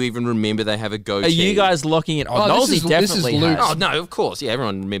impressive that you even remember they have a goatee. Are you guys locking in? Oh, this Nosy is definitely Luke. has. Oh, no, of course. Yeah,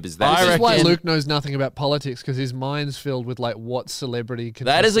 everyone remembers that. I This is why reckon- Luke knows nothing about politics because his mind's filled with like what celebrity.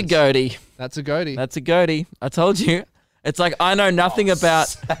 That is a contestants- goatee. That's a goatee. That's a goatee. I told you. It's like I know nothing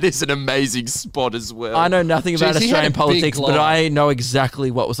about. That is an amazing spot as well. I know nothing about Jeez, he had a Australian big politics, but lie. I know exactly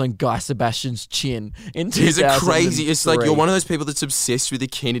what was on Guy Sebastian's chin in Is it crazy? It's like 2003. you're one of those people that's obsessed with the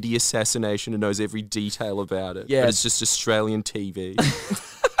Kennedy assassination and knows every detail about it. Yeah. But it's just Australian TV.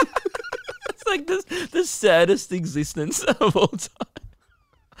 It's like the saddest existence of all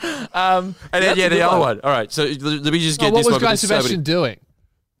time. And then, That's yeah, a the good other one. one. All right, so let me just Oh, get what this was one. Guy because there's so Sebastian many- doing?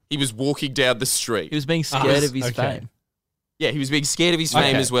 He was walking down the street. He was being scared of his okay. fame. Yeah, he was being scared of his fame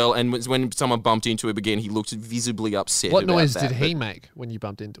Okay. as well. And when someone bumped into him again, he looked visibly upset. What about noise that, did he make when you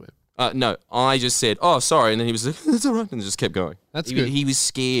bumped into him? No, I just said, "Oh, sorry," and then he was like, "That's all right," and just kept going. That's he, good. He was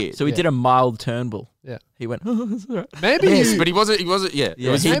scared. So he did a mild Turnbull. Yeah. He went, oh, that's all right. Maybe yes, you, but he wasn't. He wasn't. Yeah, Yeah,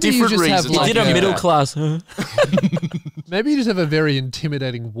 it was he- for maybe you different just have, reasons. He like, did a yeah. middle class. maybe you just have a very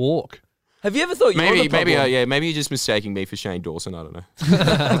intimidating walk. Have you ever thought you were the Maybe, problem? yeah, maybe you're just mistaking me for Shane Dawson. I don't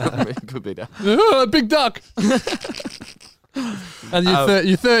know. It could be that. Big duck. And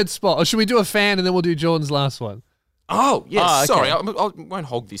your third spot. Or should we do a fan and then we'll do Jordan's last one? Oh, yes. Oh, okay. Sorry, I won't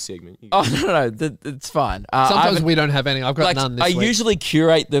hog this segment. Oh, no, it's fine. Sometimes we don't have any. I've got like, none this I week. usually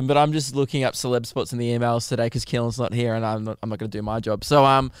curate them, but I'm just looking up celeb spots in the emails today because Keelan's not here and I'm not going to do my job.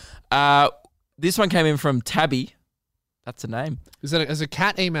 So this one came in from Tabby. That's a name. Has a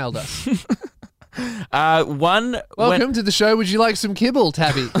cat emailed us? Welcome to the show. Would you like some kibble,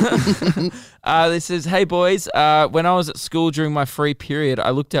 Tabby? This says, hey boys, when I was at school during my free period, I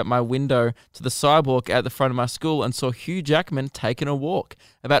looked out my window to the sidewalk at the front of my school and saw Hugh Jackman taking a walk.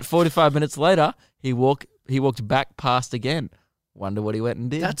 About 45 minutes later, he walked back past again. Wonder what he went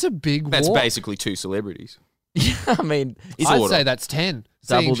and did. That's a big That's walk. basically two celebrities. I mean, I'd say that's 10.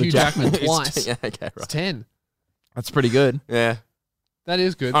 Double Seeing the Hugh Jackman It's twice. yeah, okay, It's right. 10. that's pretty good. Yeah. That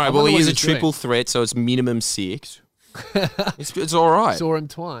is good. All I right, well, wonder he what is a he's doing. triple threat, so it's minimum 6. It's all right. Saw him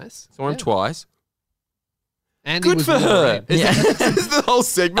twice. Saw him Yeah. twice. And he Good was for her. Wolverine. This is the whole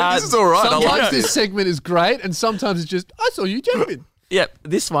segment. This is all right. I Sometimes like this this. segment is great, and sometimes it's just, I saw you jumping. Yep,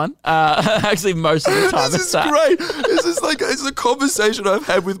 this one. Actually, most of the time This it's is that. great. This is like it's a conversation I've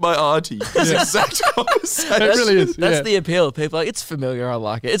had with my auntie. This exact conversation. It really is. That's yeah. the appeal. People are like, it's familiar. I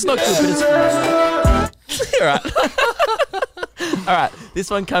like it. It's not good, but it's familiar. All right. All right. This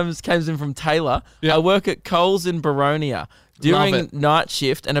one comes in from Taylor. Yeah. I work at Coles in Baronia. During it. night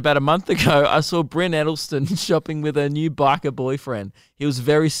shift, and about a month ago, I saw Bryn Edelson shopping with her new biker boyfriend. He was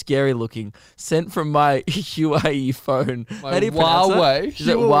very scary looking. Sent from my Huawei phone. My How do you pronounce Huawei? it? Is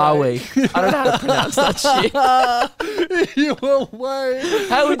it Huawei? I don't know how to pronounce that shit. You away.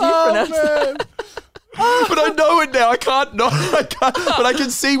 How would you pronounce man. But I know it now. I can't not. I can't, but I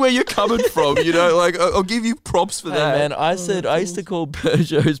can see where you're coming from. You know, like I'll give you props for Hey, that. man, I used to call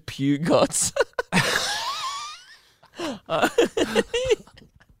Peugeots Pugots.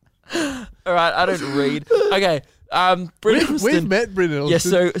 All right, I don't read. Okay, Bryn We've Edelson. met Bryn Edelson.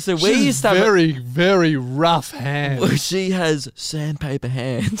 Yeah, so we She's used to have very, very rough hands. she has sandpaper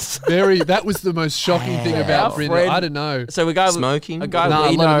hands. That was the most shocking thing about Our Bryn. friend- I don't know. So a guy Smoking? a guy Nah,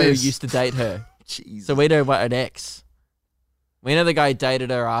 we a lot of know this. used to date her. Jeez. So we know what an ex. We know the guy dated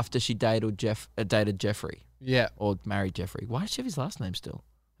her after she dated Jeffrey Yeah. or married Jeffrey. Why does she have his last name still?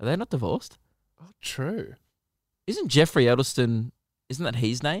 Are they not divorced? Oh, true. Isn't Jeffrey Edelson? Isn't that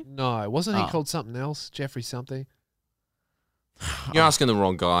his name? No, wasn't he Oh. called something else? Jeffrey something? You're asking the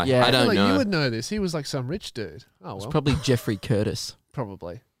wrong guy. Yeah. I I feel don't like know. you would know this. He was like some rich dude. Oh, It's well. probably Jeffrey Curtis.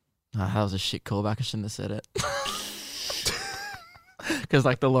 Probably. Oh, that was a shit callback. I shouldn't have said it. Because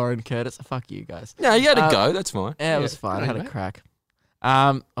like the Lauren Curtis. Fuck you guys. No, you had to go. That's fine. Yeah, it was Yeah, fine. I good had on a you, crack.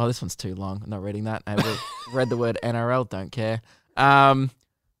 Oh, this one's too long. I'm not reading that. I read the word NRL. Don't care.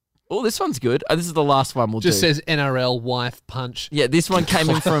 Oh, this one's good. This is the last one we'll Just do. says NRL wife punch. Yeah, this one came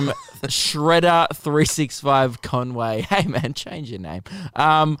in from Shredder365 Conway. Hey, man, change your name.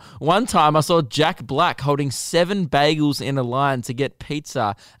 One time I saw Jack Black holding 7 bagels in a line to get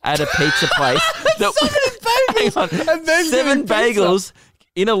pizza at a pizza place. Hang on. And then 7 getting pizza. bagels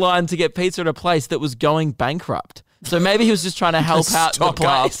in a line to get pizza at a place that was going bankrupt. So maybe he was just trying to help out the Stock up.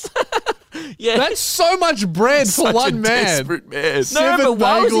 place. Yeah. That's so much bread for Such one a man. desperate man. No, 7 but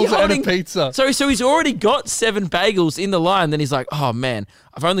why was he bagels holding- and a pizza. So he's already got 7 bagels in the line. Then he's like, oh man,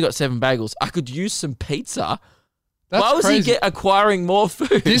 I've only got 7 bagels. I could use some pizza. That's Why was crazy. he acquiring more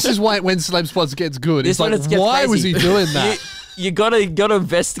food? This is why when Celeb Spots gets good. This It's like, one it gets why was crazy. he doing that? you gotta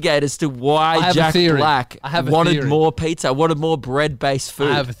investigate as to I why have a Jack theory. Black I have a wanted theory. more pizza, wanted more bread-based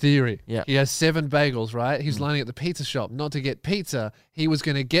food. I have a theory. Yeah. He has 7 bagels, right? He's lining at the pizza shop, not to get pizza. He was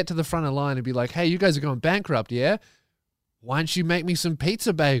going to get to the front of the line and be like, hey, you guys are going bankrupt, yeah? Why don't you make me some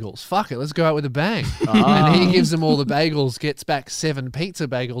pizza bagels? Fuck it, let's go out with a bang. And he gives them all the bagels, gets back 7 pizza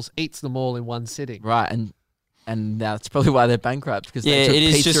bagels, eats them all in one sitting. Right, and that's probably why they're bankrupt, because Yeah, they took it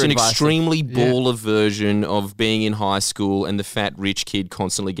is pizza just an advice. extremely baller version of being in high school and the fat rich kid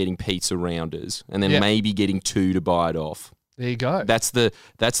constantly getting pizza rounders and then Yeah. maybe getting 2 to buy it off. There you go. That's the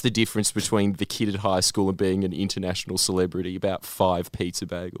difference between the kid at high school and being an international celebrity. About 5 pizza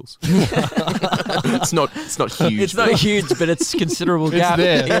bagels. it's not huge. It's not huge, but it's considerable It's gap.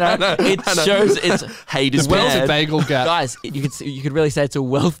 there. You know, it shows it's hate is Well, it's a bad. bagel gap. guys. You could really say it's a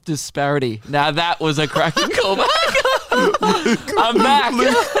wealth disparity. Now that was a cracking callback. I'm back.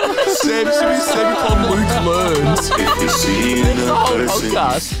 Sam called Luke Learns. If you see The a whole person,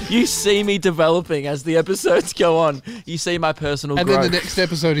 podcast, you see me developing as the episodes go on. You see my personal And growth. then the next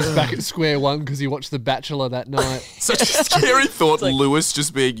episode, he's back at square one because he watched The Bachelor that night. Such a scary thought, Lewis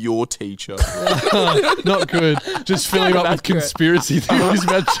just being your teacher. Not good. Just filling up with accurate. conspiracy theories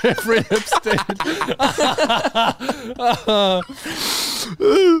about Jeffrey Epstein.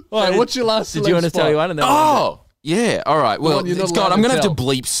 All right, what's your last Did you want to tell you one? And then Oh, yeah. All right. Well, one you're not God, allowed I'm to going to have to tell.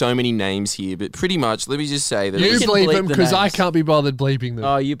 bleep so many names here, but pretty much, let me just say that. You can bleep bleep them the because I names. can't be bothered bleeping them.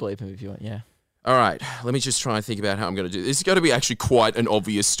 Oh, you bleep him if you want. Yeah. All right. Let me just try and think about how I'm going to do this. It's going to be actually quite an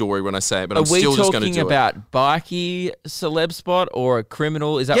obvious story when I say it, but Are I'm we still just going to talking do it. about bikie celeb spot or a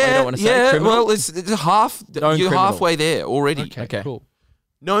criminal? Is that what you don't want to say? Criminal? Well, it's half. Known You're criminal. halfway there already. Okay. Cool.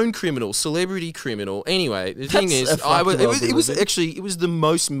 Known criminal, celebrity criminal. Anyway, the thing That's is, a fucked world it was we live in. actually it was the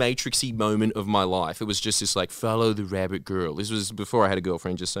most Matrixy moment of my life. It was just this like follow the rabbit girl. This was before I had a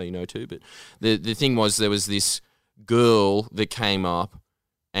girlfriend, just so you know too. But the thing was, there was this girl that came up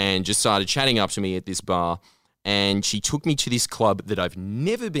and just started chatting up to me at this bar. And she took me to this club that I've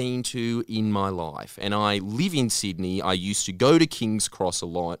never been to in my life. And I live in Sydney. I used to go to King's Cross a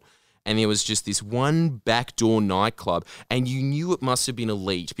lot. And there was just this one backdoor nightclub. And you knew it must have been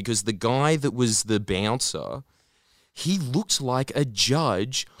elite because the guy that was the bouncer, he looked like a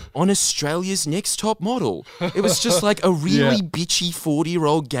judge on Australia's Next Top Model. It was just like a really Yeah. bitchy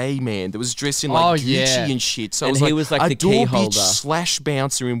 40-year-old gay man that was dressed in like Oh, Gucci yeah. and shit. So And I he was was like a the door key bitch holder. /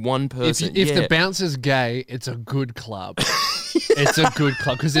 bouncer in one person. If yeah. the bouncer's gay, it's a good club. It's a good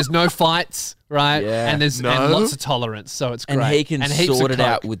club because there's no fights, right? Yeah. And there's No. and lots of tolerance, so it's great. And he can heaps sort of it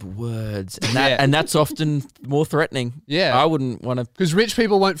out coke. with words, and that Yeah. and that's often more threatening. Yeah. I wouldn't want to. Because rich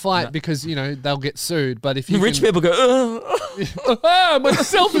people won't fight because you know they'll get sued. But if you Rich can, people go, "Ugh." ah, my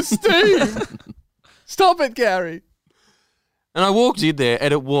self-esteem. Stop it, Gary. And I walked in there,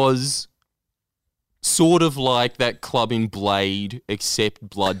 and it was sort of like that club in Blade, except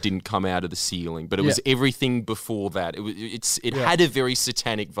blood didn't come out of the ceiling. But it was everything before that. It had a very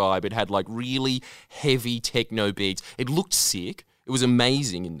satanic vibe. It had like really heavy techno beats. It looked sick. It was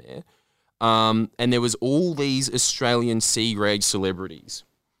amazing in there. And there was all these Australian C-grade celebrities.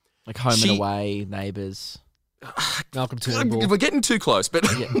 like home She- and away, neighbours. Malcolm Turnbull. We're getting too close, but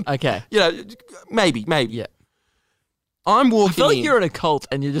Yeah. Okay. you know, maybe. Yeah. I'm I walking feel like in. you're in a cult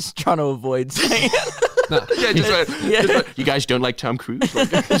and you're just trying to avoid saying it. Yeah, just like, you guys don't like Tom Cruise? Like,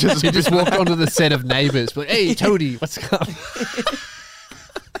 He just walked onto the set of Neighbours. Like, hey, Toadie, what's up?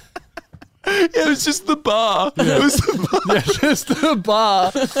 yeah, it was just the bar. It was the bar. Yeah, just a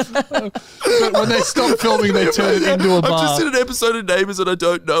bar. But when they stop filming, they turn it into a I've bar. just seen an episode of Neighbours and I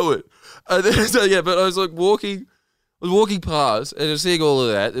don't know it. And then, so, yeah, but I was like walking past and I was seeing all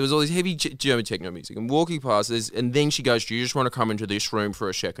of that. There was all this heavy German techno music. I'm walking past this, and then she goes, "Do you just want to come into this room for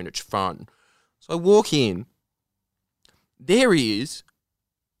a second? It's fun." So I walk in. There is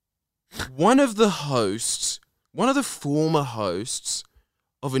one of the former hosts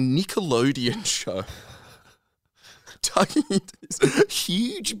of a Nickelodeon show, tucking into this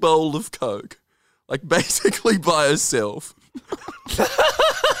huge bowl of Coke, like basically by herself.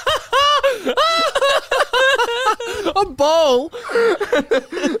 A bowl.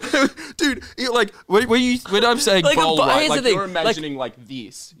 Dude, like when I'm saying Like a bowl, bowl- right, here's like the thing, you're like- imagining like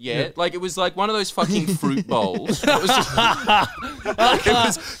this, yeah? Like it was like one of those fucking fruit bowls. It was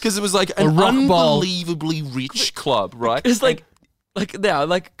just because it was like an rock bowl. unbelievably rich club, right? It's like now,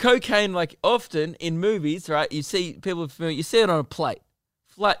 like cocaine, like often in movies, right? You see people, you see it on a plate.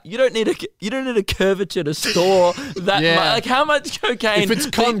 Flat. You don't need a curvature to store that. Yeah. Like how much cocaine? If it's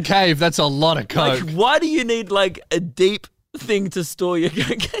concave, that's a lot of like, Coke. why do you need like a deep thing to store your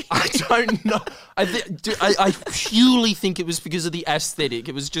cocaine? I don't know. I purely think it was because of the aesthetic.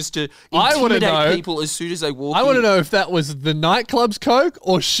 It was just to I wanna intimidate know- people as soon as they walk in. I want to know if that was the nightclub's coke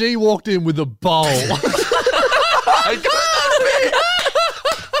or she walked in with a bowl.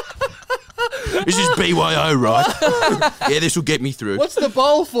 This is BYO, right? Yeah, this will get me through. What's the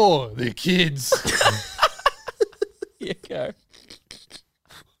bowl for? The kids. Yeah, go.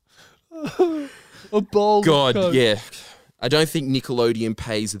 A bowl. of God, coke. yeah. I don't think Nickelodeon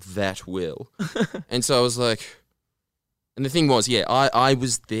pays that well. And so I was like, and the thing was, yeah, I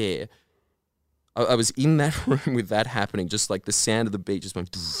was there. I was in that room with that happening, just like the sound of the beat just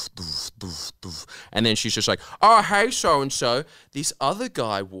went, doof, doof, doof, doof. And then she's just like, oh, hey, so-and-so. This other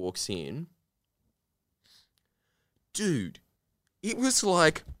guy walks in. Dude, it was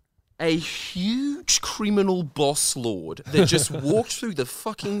like a huge criminal boss lord that just walked through the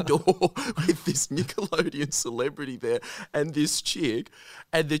fucking door with this Nickelodeon celebrity there and this chick.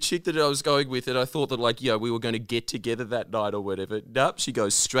 And the chick that I was going with, and I thought that, like, we were going to get together that night or whatever. Nope, she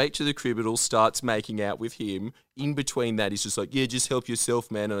goes straight to the criminal, starts making out with him. In between that, he's just like, yeah, just help yourself,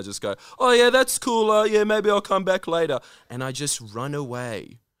 man. And I just go, oh, yeah, that's cool. Yeah, maybe I'll come back later. And I just run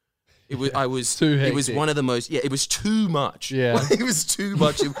away. It was Too it was hectic. one of the most, it was too much. Yeah. It was too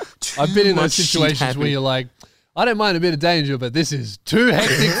much. I've been in those much shit situations where happening. you're like, I don't mind a bit of danger, but this is too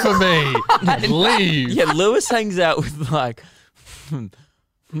hectic for me. Leave. Yeah, Lewis hangs out with like,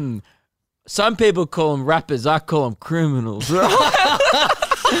 some people call them rappers. I call them criminals.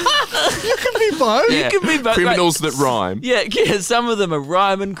 You can be both. Yeah. can be both, Criminals like, that rhyme. Yeah, some of them are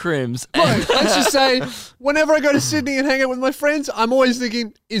rhyming crims. Look, let's just say, whenever I go to Sydney and hang out with my friends, I'm always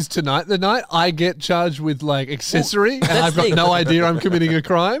thinking, is tonight the night I get charged with like accessory and I've got the thing. no idea I'm committing a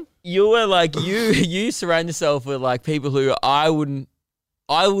crime? You were like you surround yourself with like people who I wouldn't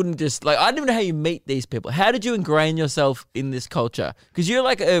just like. I don't even know how you meet these people. How did you ingrain yourself in this culture? Because you're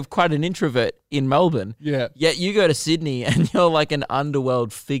like quite an introvert in Melbourne. Yeah. Yet you go to Sydney and you're like an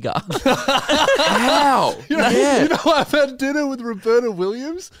underworld figure. How? You know, I've had dinner with Roberta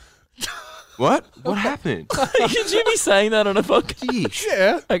Williams. What? What happened? Could you be saying that on a podcast?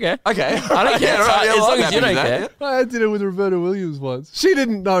 Yeah. Okay. Okay. I don't care. As long as you don't that. care. I had dinner with Roberta Williams once. She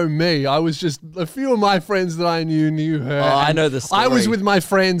didn't know me. I was just, a few of my friends that I knew her. Oh, I and know the story. I was with my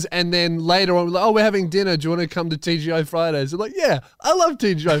friends, and then later on, like, oh, we're having dinner. Do you want to come to TGI Fridays? I'm like, yeah, I love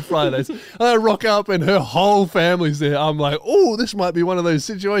TGI Fridays. And I rock up, and her whole family's there. I'm like, oh, this might be one of those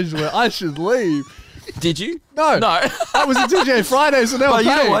situations where I should leave. Did you? No. No. I was at TGI Fridays, and they were But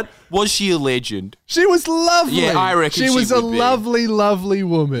you know paying. what? Was she a legend? She was lovely. Yeah, I reckon she she was a would be. lovely, lovely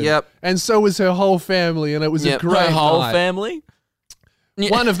woman. Yep. And so was her whole family, and it was a Yep. great Her whole night. family?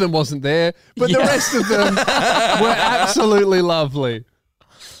 One of them wasn't there, but the Yeah. rest of them were absolutely lovely.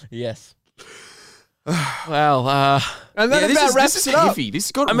 Yes. Well, And that about wraps this is it up. heavy.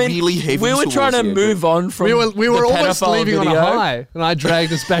 This got I mean, really heavy. we were trying to towards the end. move on from We were the almost pedophile leaving on a video. high, and I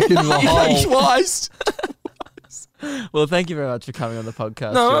dragged us back into the hole. Twice. Well, thank you very much for coming on the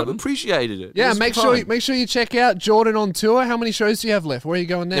podcast, No, I Jordan. appreciated it. Yeah, It was make fun. sure you check out Jordan on tour. How many shows do you have left? Where are you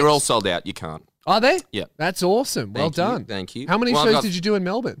going next? They're all sold out. You can't. Are they? Yeah. That's awesome. Well Thank you, done. thank you. How many Well, I've shows got- did you do in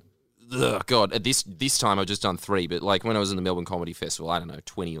Melbourne? Ugh, God, at this time I've just done 3, but like when I was in the Melbourne Comedy Festival, I don't know,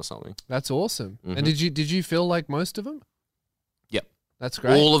 20 or something. That's awesome. And did you feel like most of them? Yep. That's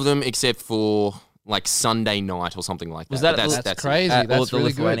great. All of them except for like Sunday night or something like that. Was that But at That's it. crazy. At That's the really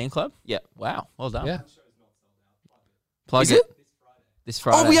Lithuanian good. Club? Yeah. Wow. Well done. Yeah. Plug Is it. it? This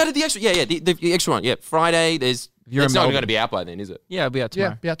Friday. Oh, we added the extra. Yeah, the extra one. Yeah, Friday. It's You're in not Melbourne. going to be out by then, is it? Yeah, it'll be out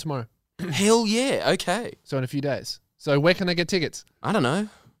tomorrow. Yeah, be out tomorrow. Hell yeah. Okay. So in a few days. So where can I get tickets? I don't know.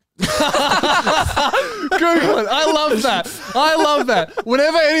 Google it. I love that. I love that.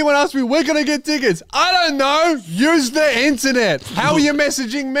 Whenever anyone asks me, we're going to get tickets, I don't know. Use the internet. How are you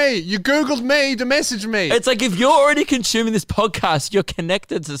messaging me? You Googled me to message me. It's like if you're already consuming this podcast, you're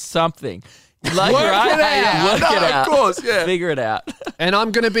connected to something. Like, Work right? it out. Work No, it of out. course, yeah. Figure it out. And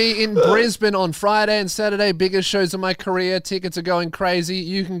I'm going to be in Brisbane on Friday and Saturday. Biggest shows of my career. Tickets are going crazy.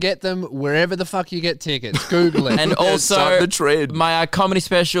 You can get them wherever the fuck you get tickets. Google it. And also, start the trend. my comedy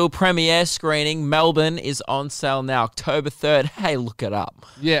special premiere screening, Melbourne, is on sale now, October 3rd. Hey, look it up.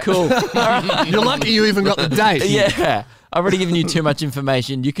 Yeah. Cool. You're lucky you even got the date. Yeah. I've already given you too much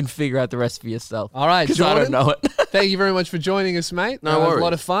information. You can figure out the rest for yourself. All right, Because I don't Jordan. know it. Thank you very much for joining us, mate. No It was a worries.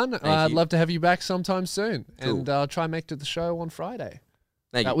 lot of fun. I'd you. love to have you back sometime soon. Cool. And I'll try and make it to the show on Friday.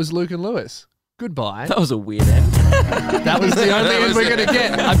 Thank That you. was Luke and Lewis. Goodbye. That was a weird end. That was the only end we're going to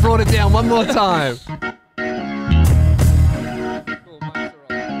get. I brought it down one more time.